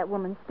saw that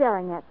woman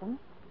staring at them.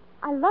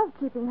 I love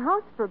keeping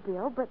house for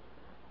Bill, but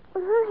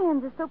her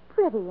hands are so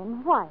pretty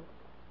and white.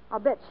 I'll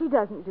bet she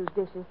doesn't do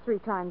dishes 3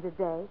 times a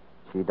day.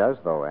 She does,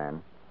 though,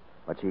 Anne.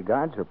 But she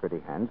guards her pretty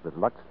hands with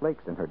Lux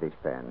Flakes in her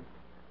dishpan.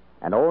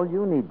 And all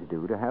you need to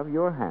do to have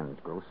your hands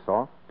grow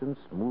soft and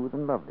smooth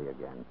and lovely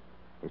again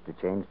is to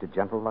change to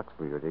gentle Lux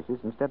for your dishes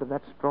instead of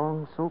that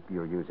strong soap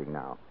you're using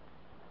now.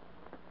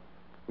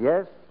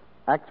 Yes,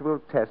 actual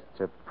tests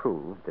have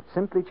proved that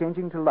simply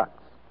changing to Lux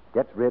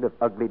gets rid of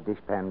ugly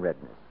dishpan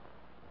redness.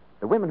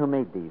 The women who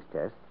made these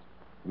tests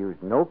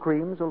used no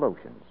creams or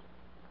lotions.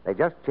 They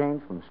just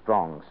changed from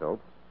strong soap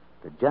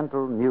to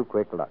gentle, new,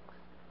 quick Lux.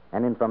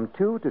 And in from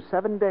 2 to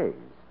 7 days,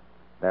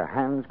 their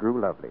hands grew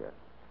lovelier.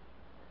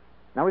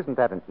 Now, isn't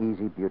that an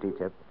easy beauty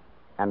tip?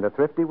 And a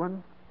thrifty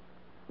one?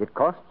 It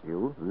costs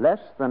you less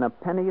than a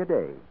penny a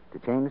day to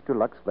change to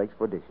Lux Flakes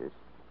for dishes.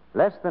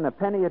 Less than a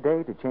penny a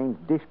day to change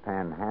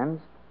dishpan hands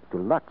to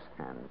Lux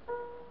hands.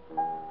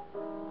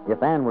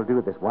 If Anne will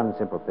do this one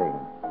simple thing,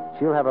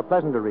 she'll have a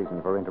pleasanter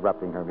reason for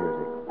interrupting her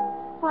music.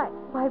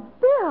 Why,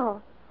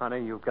 Bill!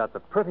 Honey, you've got the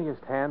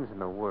prettiest hands in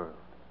the world.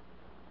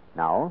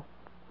 Now,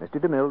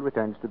 Mr. DeMille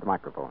returns to the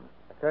microphone.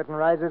 The curtain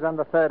rises on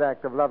the third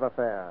act of Love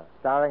Affair,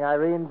 starring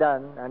Irene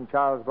Dunn and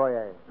Charles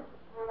Boyer.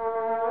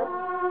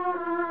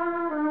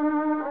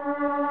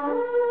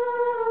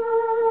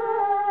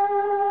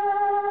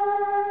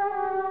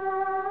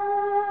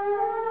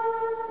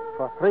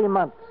 For 3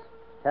 months,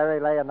 Terry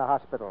lay in the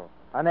hospital,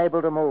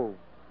 unable to move.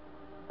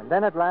 And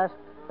then at last,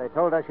 they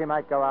told her she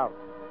might go out,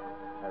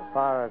 as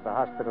far as the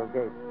hospital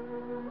gate.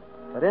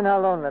 But in her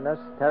loneliness,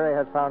 Terry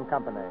has found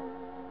company.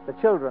 The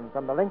children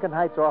from the Lincoln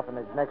Heights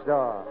orphanage next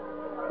door,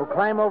 who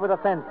climb over the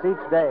fence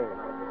each day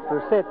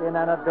to sit in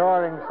an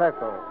adoring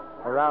circle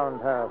around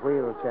her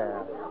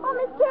wheelchair. Oh,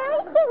 Miss Terry,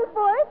 sing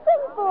for us,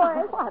 sing for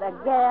us. What,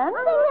 again?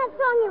 Sing that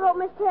song you wrote,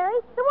 Miss Terry,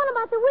 the one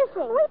about the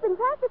wishing. We've been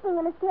practicing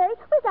it, Miss Terry.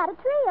 We got a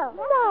trio.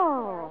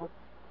 No.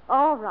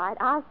 All right,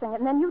 I'll sing it,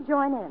 and then you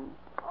join in.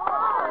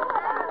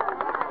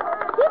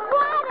 Keep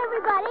quiet,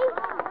 everybody.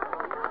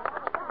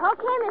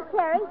 Okay, Miss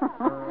Terry.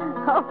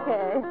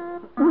 Okay.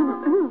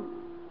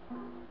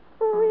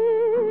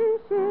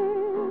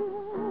 Wishing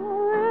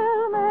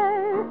will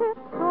make it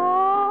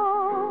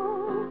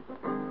so.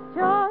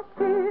 Just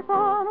keep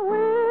on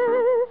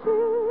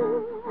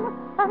wishing,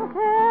 and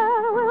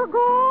care will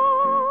go.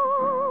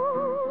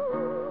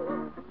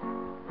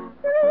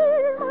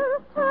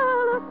 Dreamers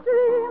tell us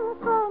dreams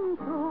come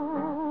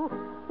true.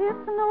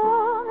 It's no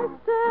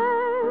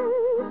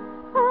mistake,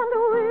 and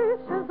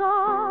wishes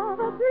are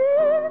the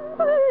dreams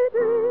we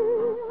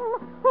dream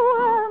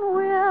when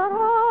we're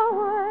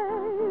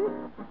away.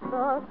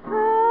 The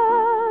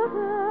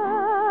curtain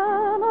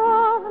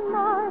of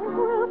night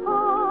will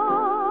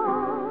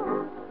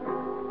pass.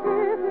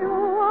 If you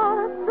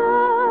are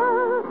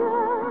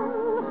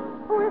certain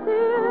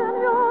within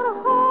your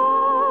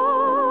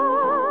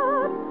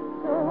heart,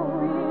 so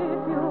if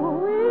you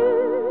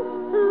wish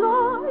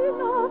long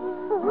enough,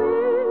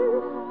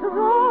 wish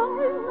strong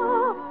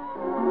enough,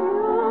 you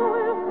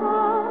will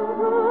come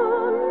to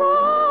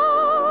know.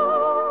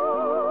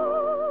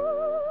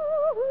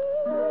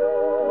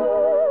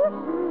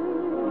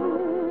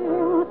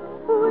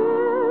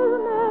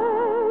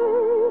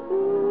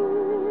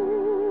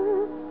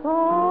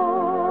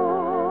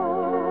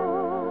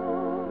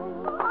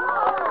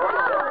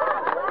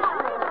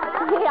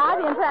 Yeah,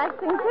 I've been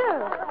practicing, too.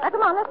 Now,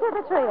 come on, let's hear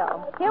the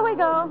trio. Here we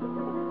go.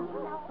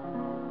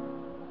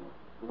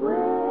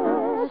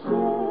 Wishing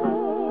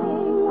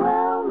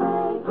will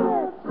make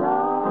it so.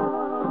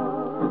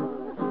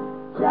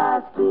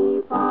 Just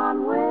keep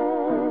on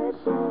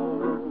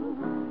wishing,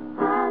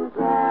 and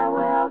care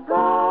will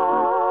go.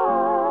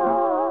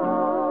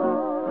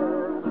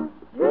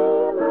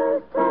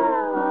 Dreamers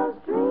tell us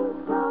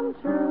dreams come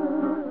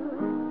true.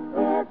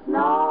 It's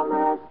no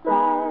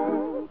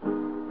mistake,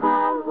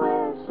 and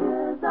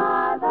wishes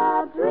are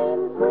the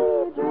dreams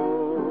we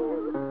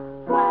dream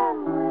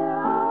when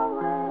we're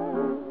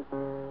away.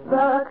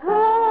 The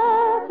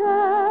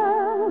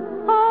curtain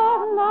of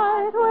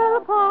night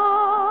will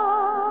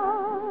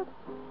part.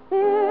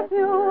 If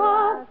you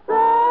are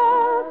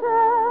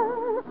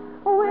certain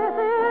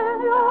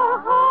within your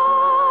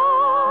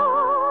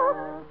heart,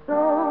 so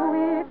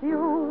if you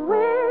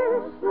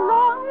wish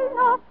long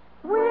enough,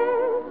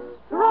 wish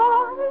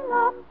strong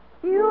enough,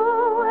 you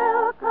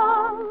will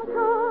come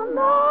to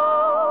know.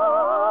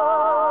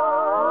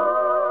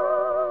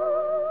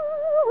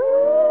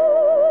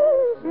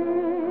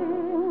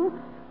 Wishing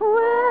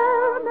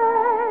will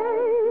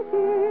make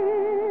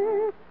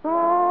it so.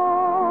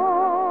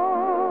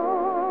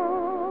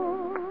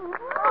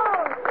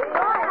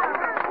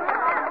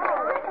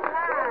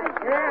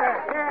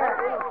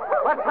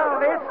 What's all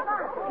this,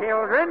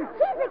 children?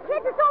 She's a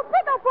kid that's all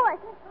big up for us.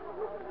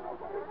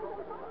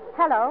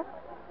 Hello.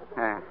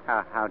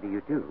 How do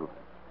you do?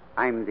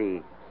 I'm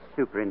the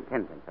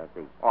superintendent of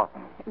the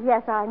office.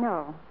 Yes, I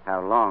know.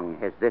 How long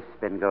has this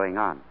been going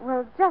on?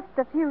 Well, just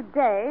a few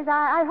days.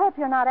 I hope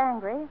you're not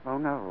angry. Oh,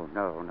 no.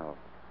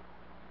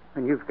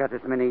 When you've got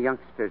as many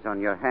youngsters on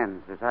your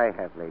hands as I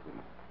have, lady,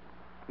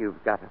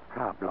 You've got a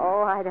problem.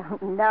 Oh, I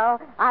don't know.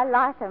 I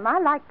like them. I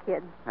like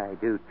kids. I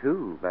do,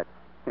 too, but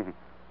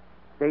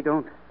they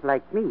don't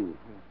like me.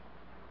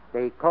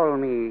 They call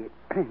me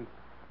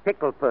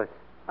Pickle Puss.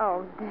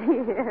 Oh,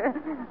 dear.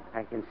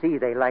 I can see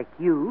they like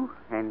you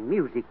and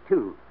music,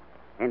 too.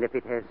 And if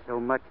it has so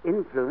much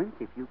influence,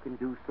 if you can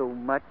do so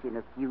much in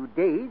a few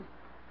days,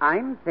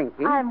 I'm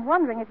thinking... I'm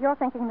wondering if you're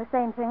thinking the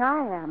same thing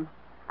I am.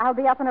 I'll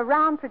be up and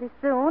around pretty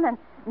soon, and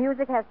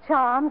music has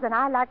charms, and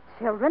I like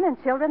children, and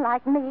children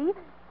like me,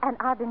 and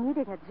I've been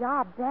needing a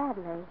job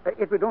badly.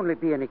 It would only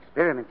be an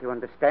experiment, you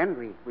understand.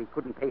 We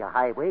couldn't pay a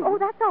high wage. Oh,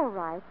 that's all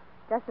right.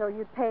 Just so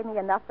you'd pay me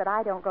enough that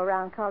I don't go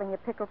around calling you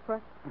Pickle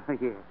Puss.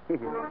 Yes.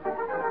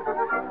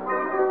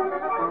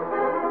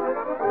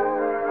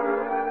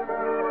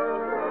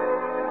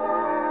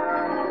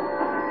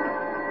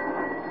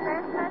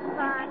 Christmas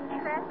fun.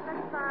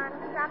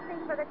 Something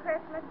for the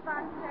Christmas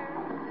fun, sir.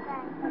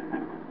 Thanks.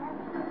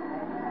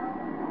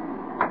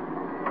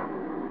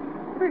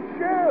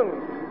 Michelle,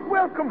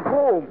 welcome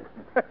home.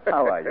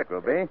 How are you,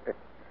 Grubby?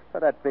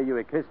 Thought I'd pay you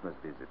a Christmas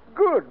visit.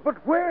 Good,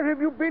 but where have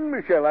you been,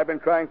 Michelle? I've been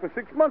trying for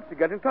 6 months to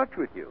get in touch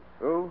with you.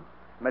 Oh,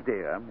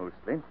 Madeira,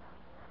 mostly.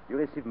 You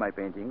received my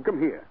painting? Come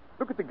here.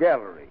 Look at the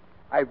gallery.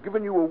 I've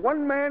given you a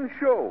one-man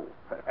show.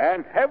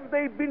 And have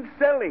they been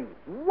selling?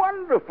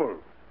 Wonderful.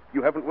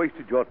 You haven't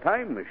wasted your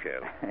time,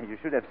 Michelle. You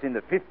should have seen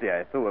the 50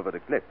 I threw over the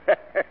cliff.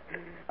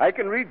 I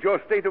can read your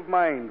state of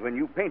mind when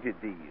you painted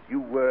these.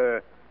 You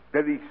were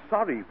very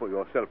sorry for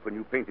yourself when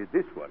you painted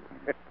this one.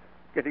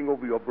 Getting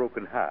over your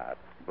broken heart.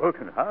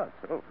 Broken heart?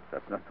 Oh,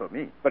 that's not for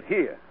me. But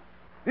here,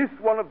 this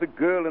one of the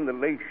girl in the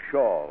lace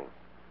shawl.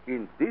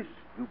 In this,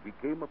 you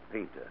became a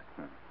painter.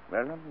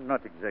 Well, I'm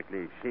not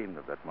exactly ashamed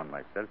of that one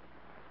myself.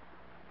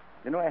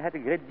 You know, I had a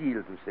great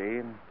deal to say,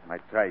 and I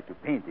tried to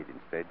paint it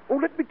instead. Oh,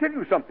 let me tell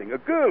you something. A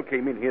girl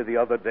came in here the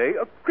other day,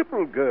 a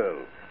crippled girl.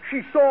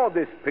 She saw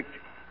this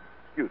picture.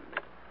 Excuse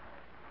me.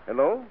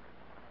 Hello?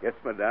 Yes,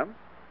 madame?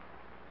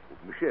 Oh,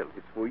 Michelle,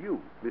 it's for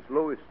you. Miss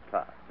Lois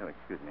Clark. No,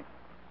 excuse me.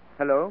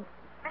 Hello?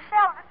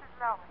 Michelle, this is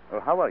Lois. Oh,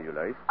 how are you,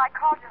 Lois? I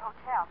called your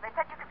hotel. They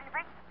said you could be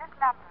reached at this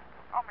number.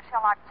 Oh,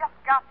 Michelle, I've just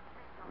got to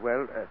see you.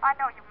 Well, I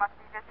know you must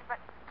be busy, but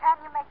can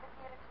you make the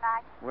theater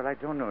tonight? Well, I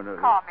don't know.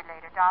 No. Call me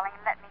later, darling,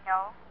 and let me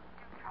know.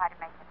 Do try to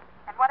make it.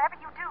 And whatever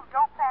you do,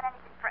 don't plan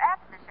anything for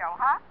after the show,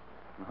 huh?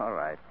 All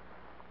right.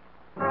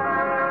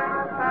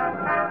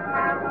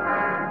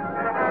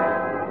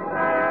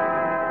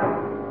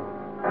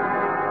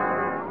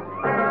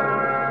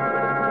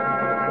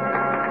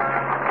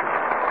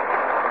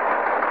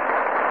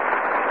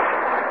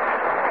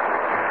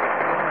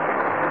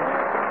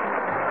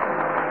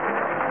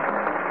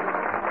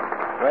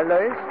 Well,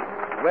 Lois,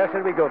 where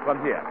shall we go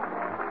from here?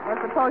 Well,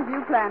 suppose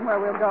you plan where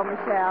we'll go,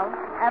 Michelle.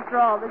 After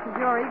all, this is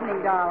your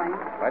evening, darling.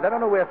 Well, I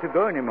don't know where to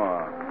go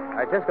anymore.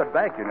 I just got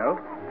back, you know.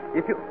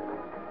 If you...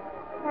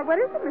 Well, what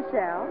is it,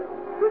 Michelle?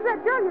 Who's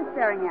that girl you're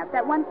staring at?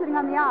 That one sitting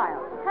on the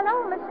aisle?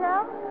 Hello,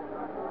 Michelle.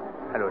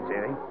 Hello,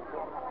 Jerry.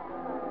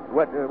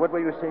 What were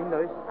you saying,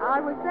 Lois? I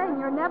was saying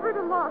you're never at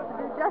a loss to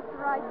do just the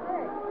right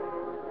thing.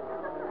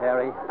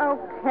 Terry. Oh,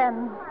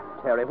 Ken.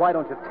 Terry, why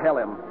don't you tell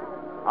him?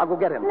 I'll go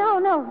get him.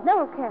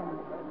 No, Ken.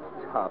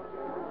 Tough.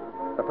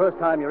 The first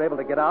time you're able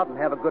to get out and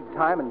have a good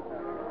time, and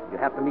you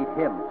have to meet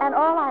him. And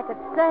all I could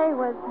say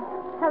was,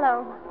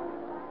 hello.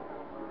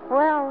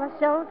 Well, the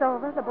show's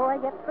over. The boy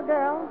gets the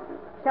girl.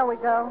 Shall we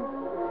go?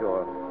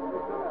 Sure.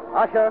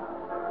 Usher.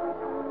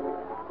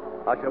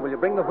 Usher, will you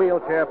bring the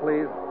wheelchair,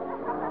 please?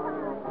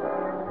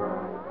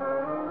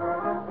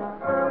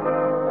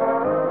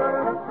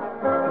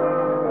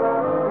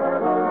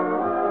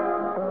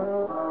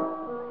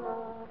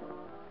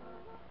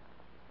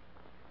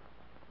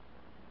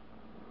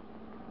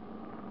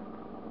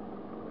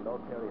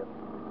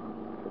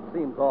 It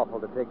seems awful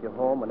to take you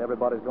home when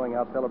everybody's going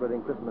out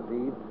celebrating Christmas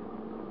Eve.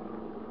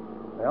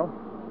 Well,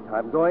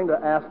 I'm going to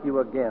ask you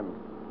again.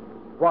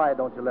 Why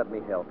don't you let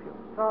me help you?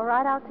 All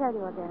right, I'll tell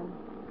you again.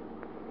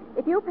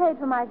 If you paid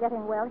for my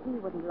getting well, he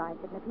wouldn't like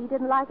it. And if he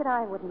didn't like it,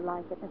 I wouldn't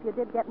like it. And if you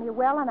did get me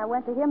well and I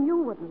went to him, you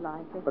wouldn't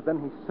like it. But then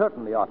he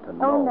certainly ought to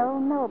know. Oh,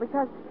 no,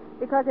 because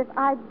if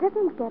I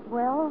didn't get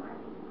well,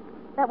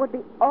 that would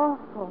be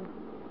awful.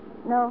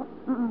 No,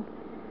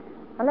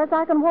 unless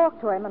I can walk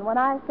to him, and when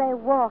I say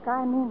walk,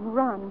 I mean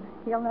run.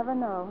 He'll never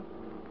know.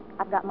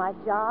 I've got my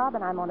job,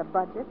 and I'm on a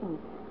budget, and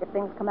if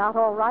things come out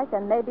all right,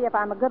 then maybe if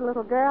I'm a good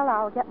little girl,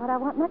 I'll get what I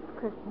want next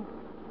Christmas.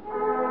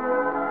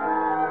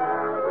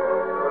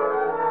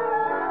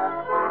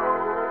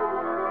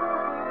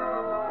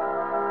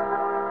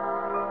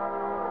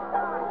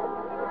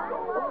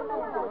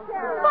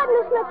 But,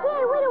 Miss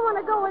McKay, we don't want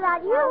to go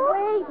without you.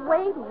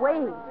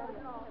 Wait.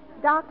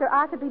 Doctor,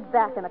 I could be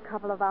back in a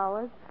couple of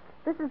hours.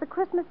 This is the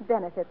Christmas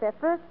benefit, their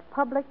first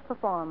public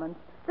performance.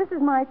 This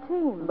is my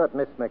team. But,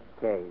 Miss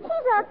McKay...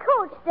 She's our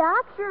coach,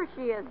 Doc. Sure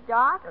she is,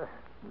 Doc.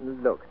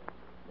 Look,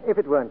 if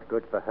it weren't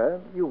good for her,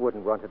 you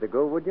wouldn't want her to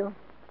go, would you?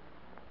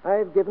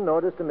 I've given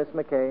orders to Miss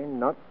McKay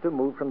not to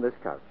move from this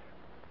couch.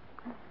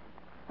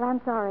 Well,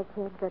 I'm sorry,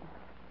 kid, but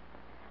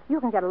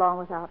you can get along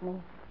without me.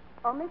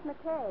 Oh, Miss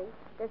McKay,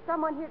 There's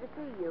someone here to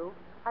see you.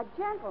 A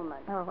gentleman.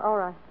 Oh, all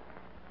right.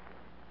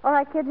 All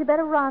right, kids, you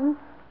better run.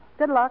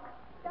 Good luck.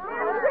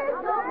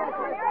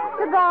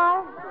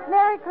 Goodbye.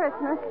 Merry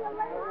Christmas.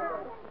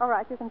 All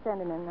right, you can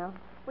send him in now.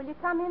 Will you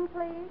come in,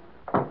 please?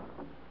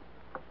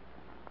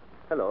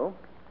 Hello.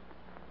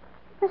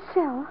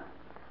 Michelle.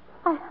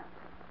 I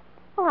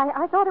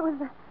thought it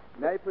was...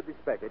 May I put this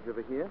package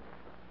over here?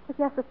 But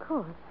yes, of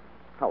course.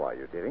 How are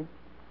you, Terry?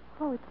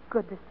 Oh, it's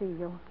good to see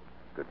you.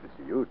 Good to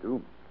see you,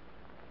 too.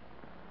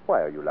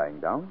 Why are you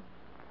lying down?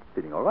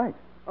 Feeling all right?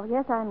 Oh,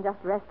 yes, I'm just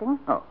resting.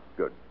 Oh,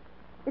 good.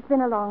 It's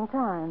been a long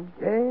time.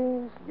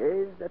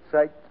 Yes, that's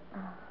right.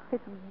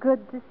 It's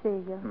good to see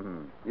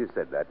you. You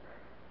said that.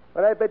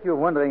 Well, I bet you're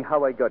wondering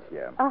how I got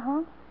here.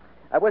 Uh-huh.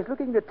 I was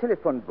looking in the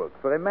telephone book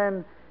for a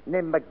man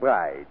named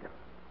McBride,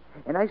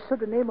 and I saw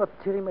the name of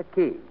Terry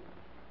McKay.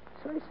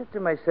 So I said to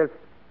myself,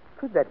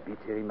 could that be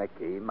Terry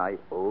McKay, my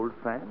old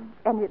friend?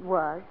 And it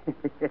was.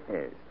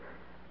 Yes.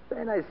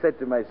 Then I said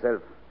to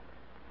myself,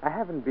 I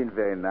haven't been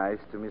very nice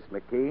to Miss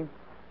McKay.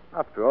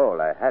 After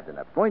all, I had an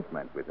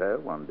appointment with her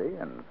one day,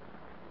 and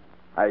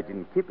I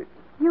didn't keep it.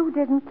 You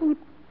didn't keep...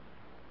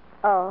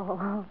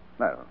 Oh.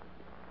 Well,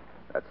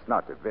 that's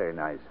not a very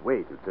nice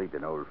way to treat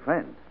an old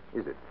friend,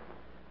 is it?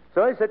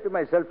 So I said to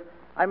myself,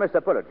 I must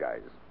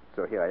apologize.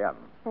 So here I am.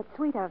 That's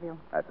sweet of you.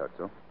 I thought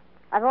so.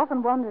 I've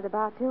often wondered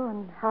about you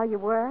and how you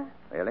were.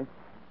 Really?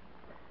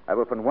 I've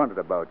often wondered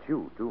about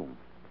you, too.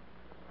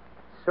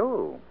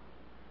 So,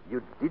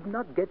 you did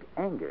not get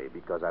angry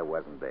because I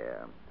wasn't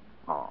there.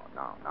 Oh,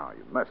 now,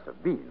 you must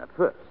have been at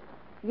first.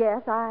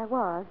 Yes, I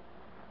was.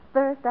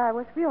 First, I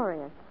was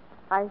furious.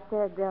 I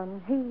said,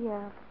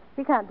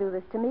 he can't do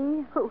this to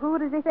me. Who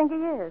does he think he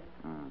is?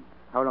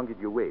 How long did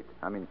you wait?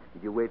 Did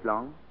you wait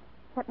long?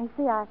 Let me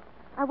see. I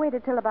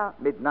waited till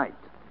about... Midnight.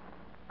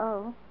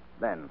 Oh.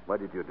 Then, what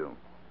did you do?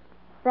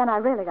 Then I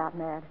really got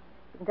mad.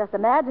 Just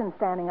imagine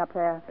standing up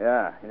there.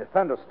 Yeah, in a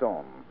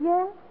thunderstorm.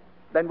 Yes?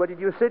 Then what did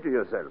you say to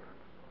yourself?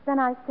 Then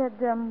I said,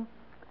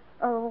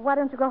 why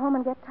don't you go home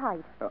and get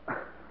tight?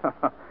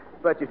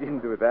 But you didn't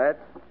do that.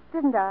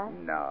 Didn't I?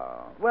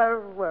 No.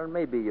 Well,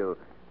 maybe you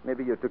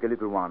took a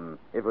little one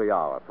every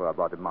hour for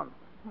about a month.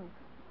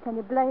 Can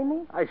you blame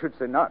me? I should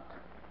say not.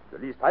 The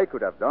least I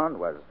could have done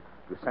was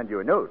to send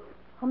you a note.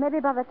 Well, maybe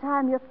by the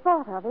time you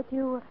thought of it,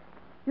 you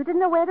didn't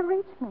know where to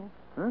reach me.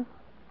 Huh?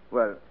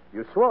 Well,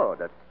 you swore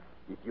that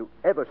if you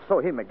ever saw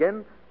him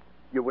again,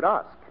 you would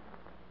ask,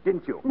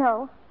 didn't you?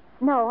 No.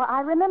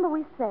 I remember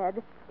we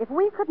said if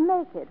we could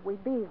make it,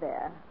 we'd be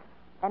there.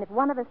 And if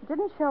one of us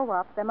didn't show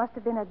up, there must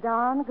have been a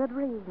darn good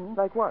reason.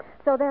 Like what?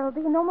 So there'll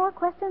be no more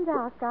questions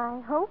asked, I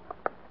hope.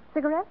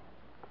 Cigarette?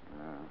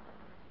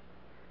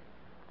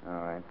 All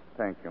right.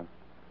 Thank you.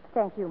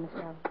 Thank you,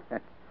 Michelle.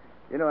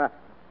 You know,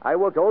 I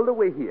walked all the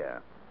way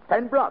here,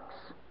 10 blocks,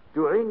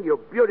 to wring your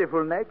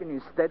beautiful neck, and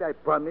instead I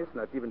promised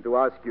not even to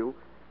ask you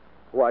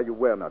why you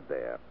were not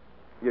there.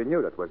 You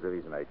knew that was the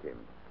reason I came.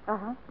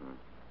 Uh-huh.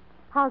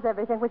 How's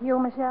everything with you,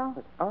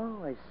 Michelle?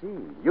 Oh, I see.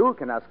 You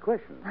can ask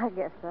questions. I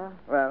guess so.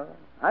 Well,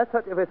 I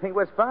thought everything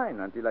was fine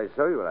until I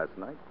saw you last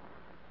night.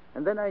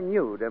 And then I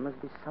knew there must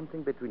be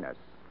something between us,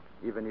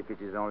 even if it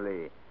is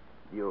only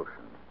the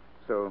ocean.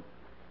 So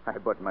I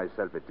bought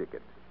myself a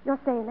ticket. You're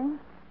sailing?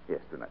 Yes,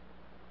 tonight.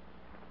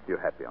 You're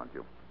happy, aren't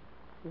you?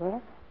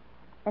 Yes.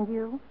 And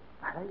you?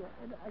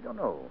 I don't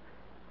know.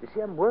 You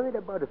see, I'm worried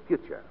about the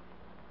future.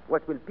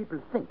 What will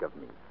people think of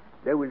me?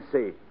 They will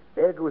say,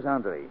 there goes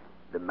Andre,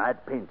 the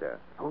mad painter.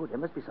 Oh, there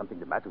must be something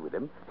the matter with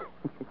him.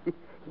 He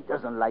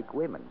doesn't like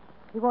women.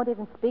 He won't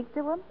even speak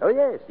to them? Oh,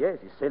 yes.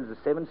 He sails the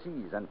 7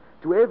 seas. And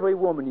to every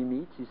woman he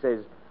meets, he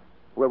says,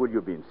 where will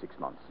you be in 6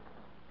 months?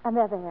 And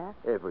they're there?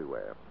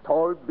 Everywhere.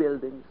 Tall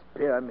buildings,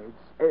 pyramids,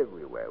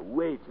 everywhere.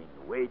 Waiting.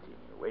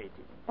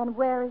 And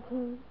where is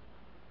he?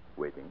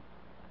 Waiting.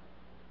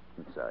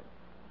 I'm sorry.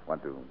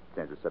 Want to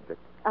change the subject?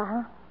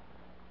 Uh-huh.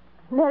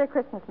 Merry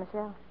Christmas,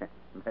 Michelle.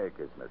 Merry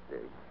Christmas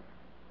Day.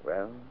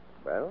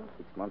 Well,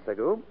 6 months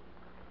ago,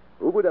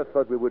 who would have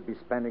thought we would be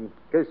spending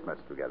Christmas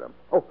together?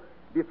 Oh,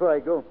 before I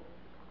go,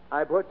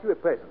 I brought you a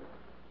present.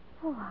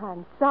 Oh,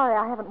 I'm sorry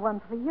I haven't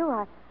one for you.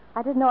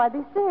 I didn't know I'd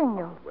be seeing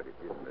you. But it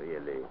isn't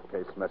really a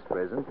Christmas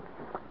present.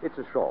 It's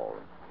a shawl.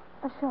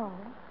 A shawl?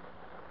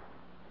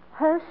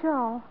 Her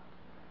shawl?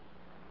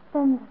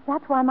 Then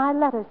that's why my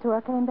letters to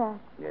her came back.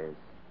 Yes,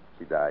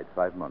 she died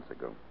 5 months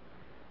ago.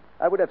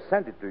 I would have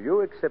sent it to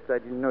you, except I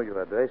didn't know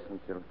your address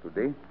until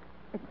today.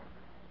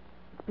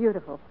 It's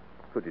beautiful.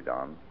 Put it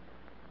on.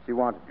 She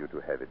wanted you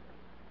to have it.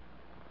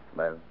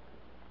 Well,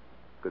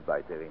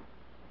 goodbye, Terry.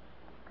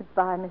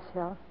 Goodbye,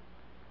 Michelle.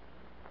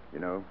 You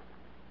know,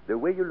 the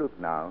way you look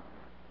now,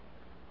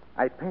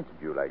 I painted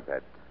you like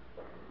that,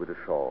 with a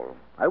shawl.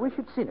 I wish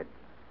you'd seen it.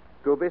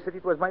 Kobe said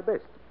it was my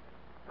best.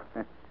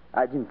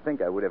 I didn't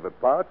think I would ever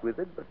part with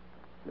it, but,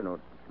 there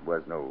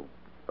was no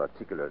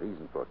particular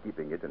reason for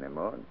keeping it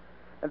anymore.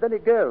 And then a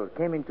girl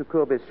came into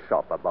Kobe's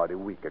shop about a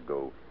week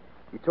ago.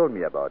 He told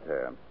me about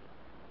her.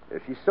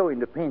 She saw in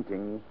the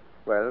painting,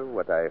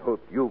 what I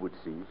hoped you would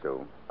see,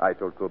 so I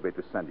told Kobe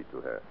to send it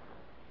to her.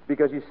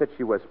 Because he said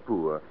she was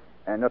poor,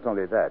 and not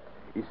only that,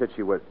 He said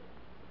she was...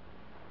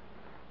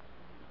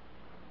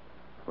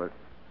 Well,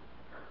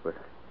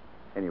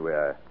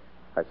 anyway,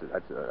 I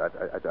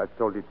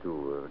told him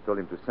to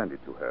send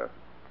it to her.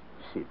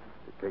 The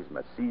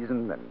Christmas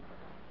season, and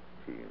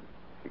she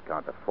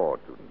can't afford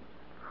to.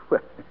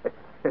 Well,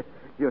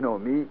 you know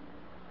me,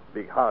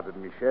 big-hearted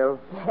Michelle.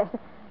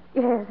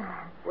 Yes.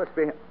 What's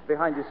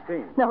behind the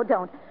screen? No,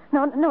 don't.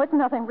 No, it's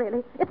nothing,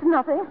 really. It's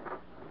nothing.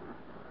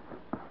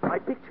 My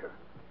picture.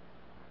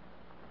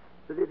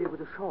 The lady with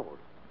the shawl.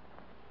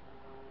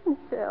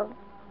 Michelle.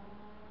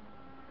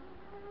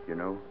 You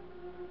know,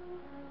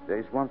 there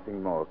is one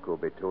thing more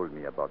Kobe told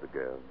me about the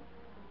girl.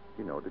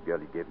 You know, the girl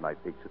he gave my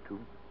picture to.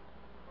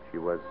 She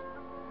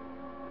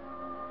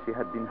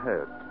had been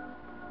hurt.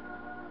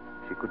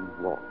 She couldn't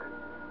walk.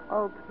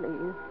 Oh,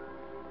 please.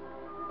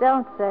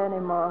 Don't say any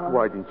more.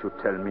 Why didn't you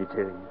tell me,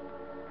 Terry?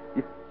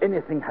 If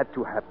anything had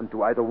to happen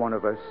to either one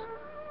of us,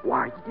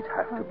 why did it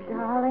have to be you?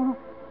 Darling,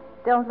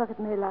 don't look at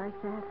me like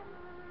that.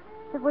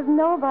 It was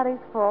nobody's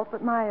fault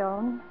but my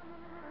own.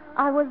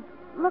 I was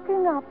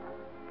looking up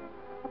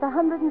at the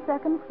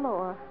 102nd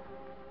floor.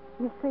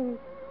 You see,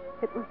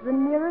 it was the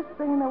nearest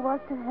thing there was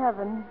to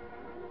heaven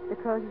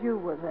because you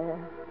were there.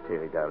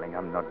 Terry, darling,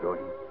 I'm not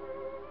going.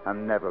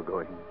 I'm never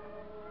going.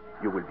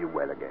 You will be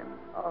well again.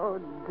 Oh,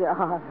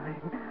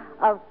 darling,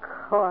 of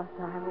course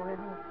I will.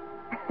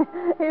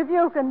 If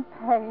you can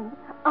paint,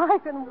 I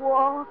can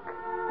walk.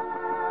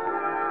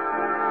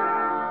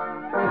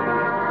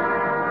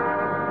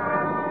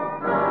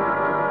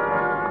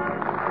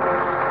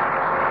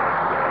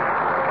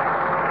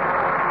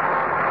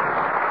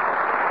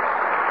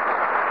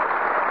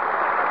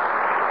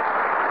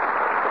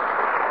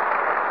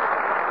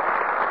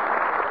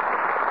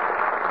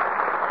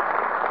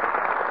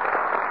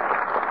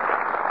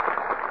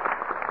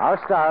 Our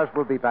stars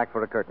will be back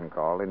for a curtain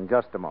call in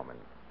just a moment.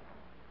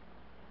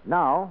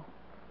 Now,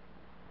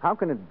 how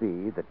can it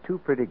be that two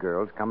pretty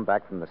girls come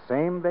back from the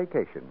same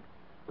vacation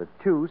with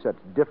two such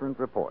different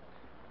reports?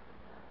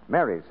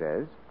 Mary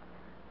says,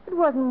 It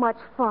wasn't much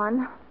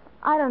fun.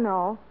 I don't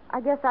know. I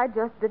guess I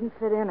just didn't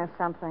fit in or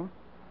something.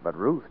 but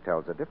Ruth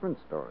tells a different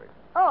story.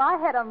 Oh, I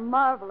had a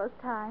marvelous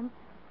time.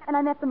 And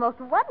I met the most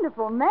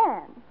wonderful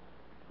man.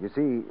 You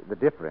see, the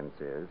difference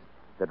is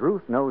that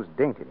Ruth knows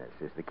daintiness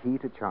is the key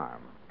to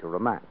charm, to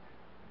romance.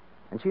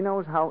 And she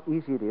knows how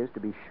easy it is to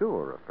be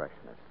sure of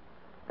freshness,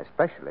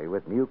 especially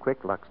with new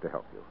quick Lux to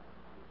help you.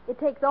 It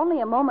takes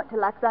only a moment to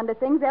Lux under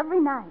things every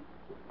night.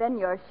 Then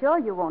you're sure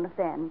you won't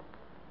offend.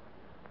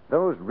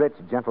 Those rich,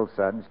 gentle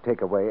suds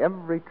take away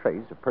every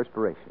trace of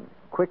perspiration,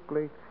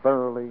 quickly,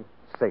 thoroughly,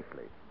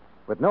 safely,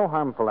 with no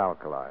harmful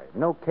alkali,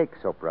 no cake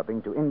soap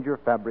rubbing to injure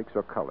fabrics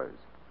or colors.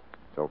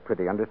 So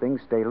pretty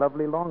underthings stay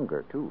lovely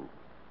longer, too.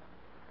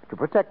 To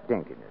protect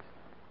daintiness,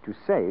 to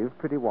save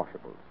pretty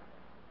washables,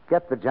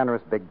 get the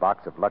generous big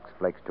box of Lux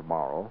Flakes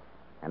tomorrow,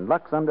 and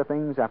Lux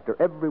underthings after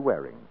every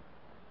wearing.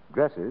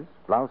 Dresses,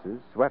 blouses,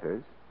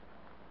 sweaters,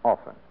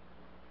 often.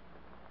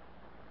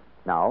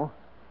 Now,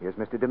 here's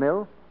Mr.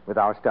 DeMille with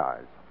our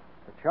stars.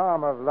 The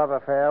charm of Love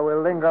Affair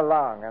will linger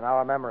long in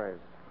our memories.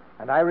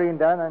 And Irene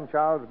Dunn and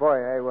Charles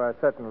Boyer were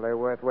certainly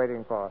worth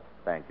waiting for.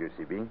 Thank you,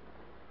 C.B.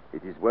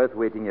 It is worth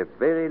waiting a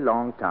very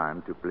long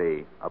time to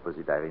play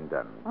opposite Irene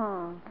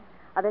Dunn.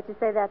 I bet you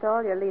say that to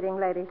all your leading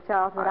ladies,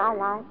 Charles, but I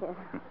like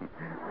it.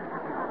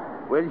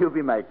 Will you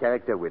be my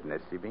character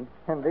witness, C.B.?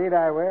 Indeed,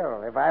 I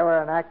will. If I were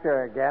an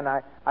actor again,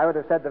 I would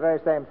have said the very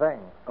same thing.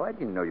 Oh, I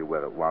didn't know you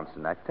were once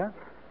an actor.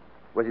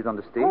 Was it on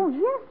the stage? Oh,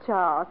 yes,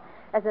 Charles.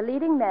 As a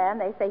leading man,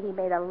 they say he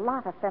made a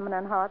lot of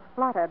feminine hearts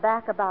flutter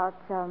back about,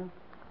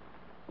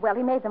 well,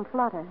 he made them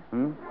flutter.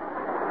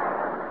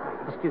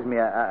 Excuse me,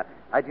 I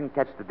didn't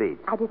catch the date.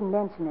 I didn't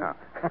mention it.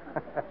 Oh.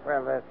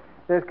 Well,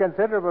 there's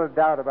considerable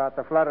doubt about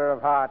the flutter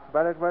of hearts,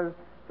 but it was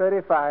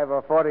 35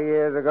 or 40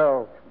 years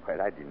ago.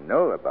 Well, I didn't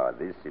know about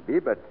this, C.B.,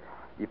 but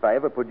if I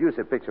ever produce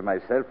a picture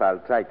myself, I'll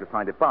try to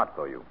find a part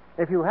for you.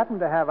 If you happen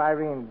to have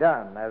Irene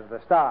Dunn as the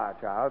star,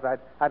 Charles,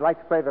 I'd like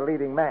to play the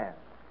leading man,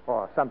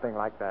 or something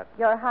like that.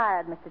 You're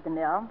hired, Mr.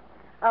 DeMille.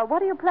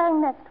 What are you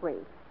playing next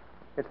week?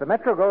 It's the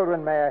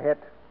Metro-Goldwyn-Mayer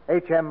hit,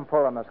 H.M.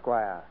 Pullum,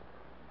 Esquire.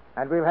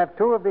 And we'll have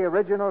two of the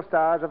original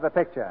stars of the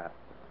picture,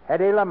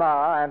 Hedy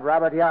Lamarr and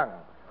Robert Young,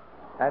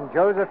 and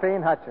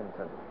Josephine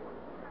Hutchinson.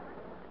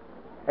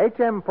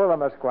 H.M.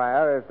 Pullum,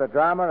 Esquire is the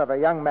drama of a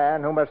young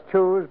man who must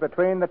choose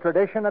between the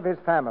tradition of his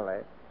family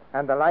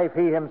and the life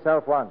he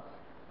himself wants.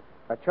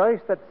 A choice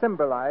that's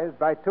symbolized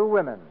by two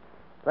women,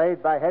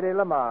 played by Hedy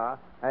Lamarr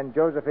and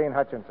Josephine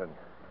Hutchinson.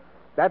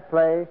 That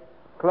play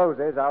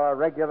closes our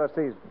regular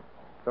season.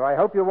 So I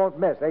hope you won't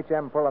miss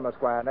H.M. Pullum,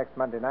 Esquire, next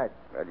Monday night.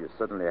 Well, you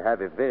certainly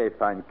have a very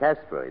fine cast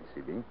for it,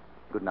 C.B.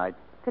 Good night.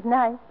 Good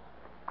night.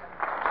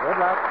 Good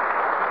luck.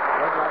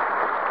 Good luck.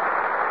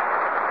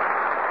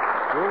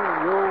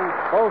 You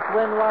both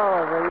win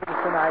laurel wreaths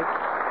tonight.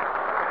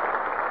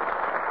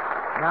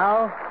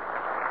 Now,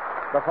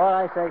 before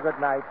I say good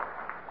night,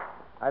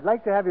 I'd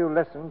like to have you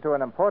listen to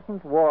an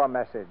important war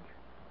message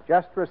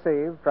just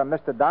received from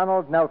Mr.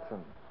 Donald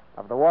Nelson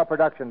of the War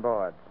Production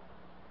Board.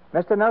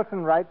 Mr.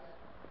 Nelson writes,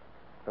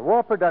 The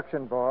War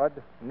Production Board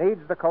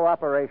needs the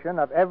cooperation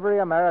of every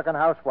American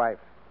housewife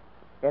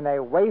in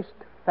a waste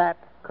fat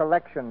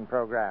collection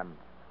program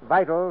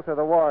vital to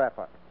the war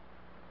effort.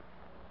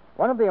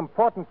 One of the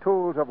important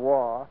tools of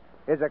war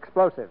is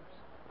explosives.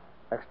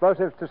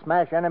 Explosives to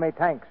smash enemy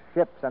tanks,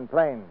 ships, and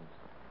planes.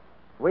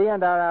 We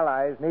and our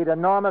allies need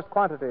enormous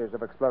quantities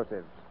of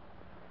explosives.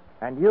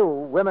 And you,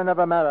 women of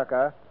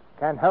America,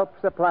 can help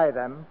supply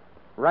them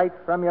right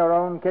from your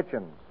own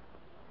kitchens.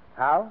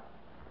 How?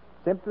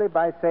 Simply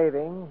by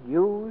saving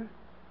used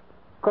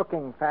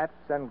cooking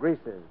fats and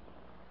greases.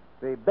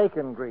 The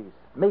bacon grease,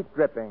 meat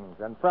drippings,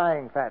 and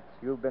frying fats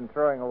you've been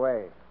throwing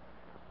away.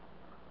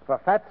 For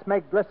fats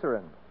make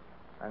glycerin,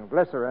 and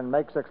glycerin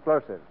makes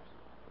explosives.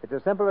 It's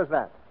as simple as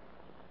that.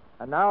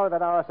 And now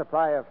that our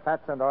supply of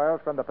fats and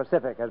oils from the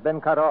Pacific has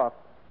been cut off,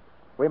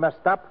 we must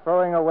stop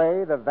throwing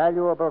away the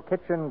valuable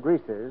kitchen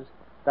greases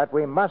that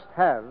we must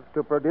have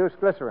to produce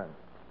glycerin.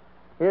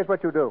 Here's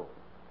what you do.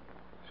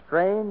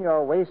 Strain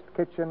your waste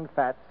kitchen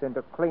fats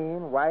into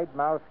clean,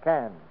 wide-mouthed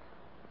cans.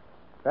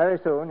 Very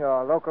soon,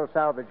 your local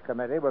salvage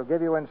committee will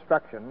give you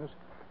instructions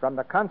from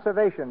the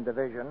Conservation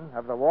Division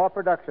of the War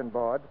Production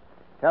Board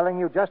telling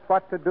you just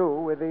what to do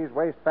with these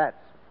waste fats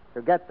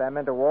to get them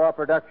into war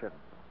production.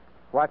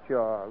 Watch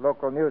your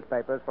local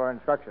newspapers for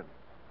instructions.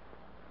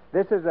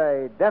 This is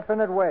a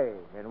definite way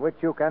in which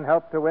you can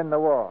help to win the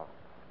war.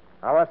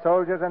 Our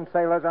soldiers and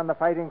sailors on the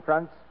fighting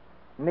fronts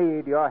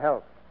need your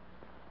help.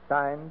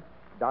 Signed,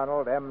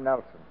 Donald M.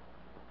 Nelson.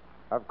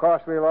 Of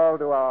course, we'll all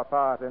do our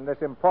part in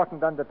this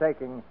important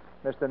undertaking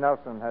Mr.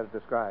 Nelson has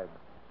described.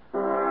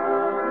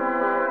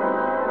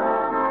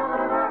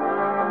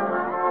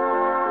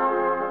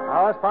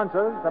 Our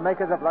sponsors, the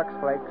makers of Lux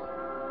Flakes,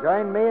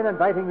 join me in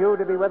inviting you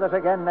to be with us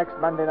again next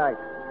Monday night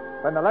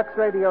when the Lux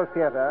Radio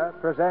Theater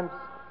presents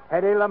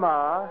Hedy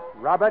Lamarr,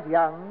 Robert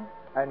Young,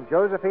 and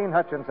Josephine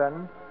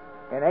Hutchinson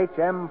in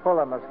H.M.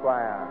 Fulham,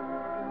 Esquire.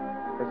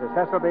 This is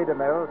Cecil B.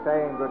 DeMille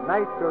saying good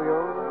night to you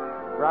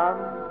from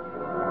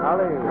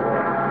Hollywood.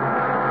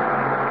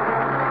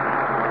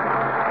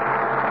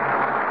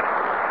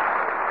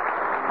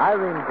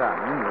 Irene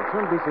Dunn will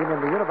soon be seen in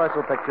the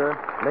Universal picture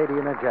Lady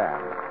in a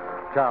Jam.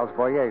 Charles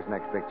Boyer's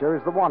next picture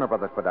is the Warner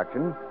Brothers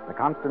production, The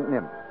Constant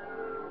Nymph.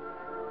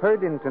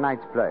 Heard in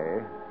tonight's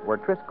play were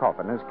Tris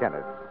Coffin as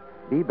Kenneth,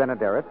 Bea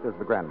Benaderet as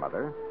the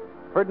grandmother,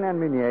 Ferdinand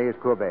Munier as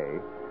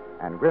Courbet,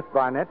 and Griff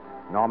Barnett,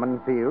 Norman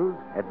Field,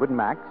 Edwin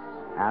Max,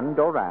 Anne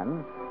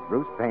Doran,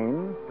 Bruce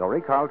Payne,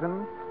 Dory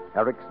Carlton,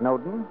 Eric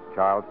Snowden,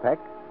 Charles Peck,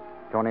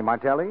 Tony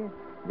Martelli,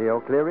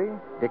 Leo Cleary,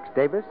 Dix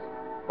Davis,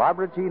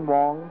 Barbara Jean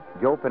Wong,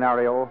 Joe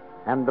Pinario,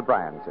 and the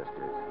Bryan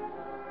sisters.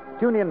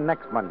 Tune in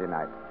next Monday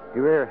night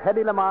to hear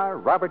Hedy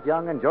Lamarr, Robert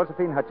Young, and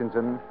Josephine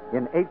Hutchinson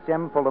in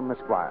H.M. Fulham,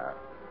 Esquire.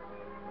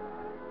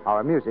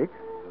 Our music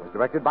was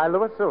directed by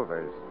Louis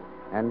Silvers,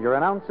 and your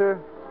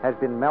announcer has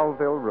been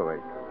Melville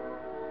Ruick.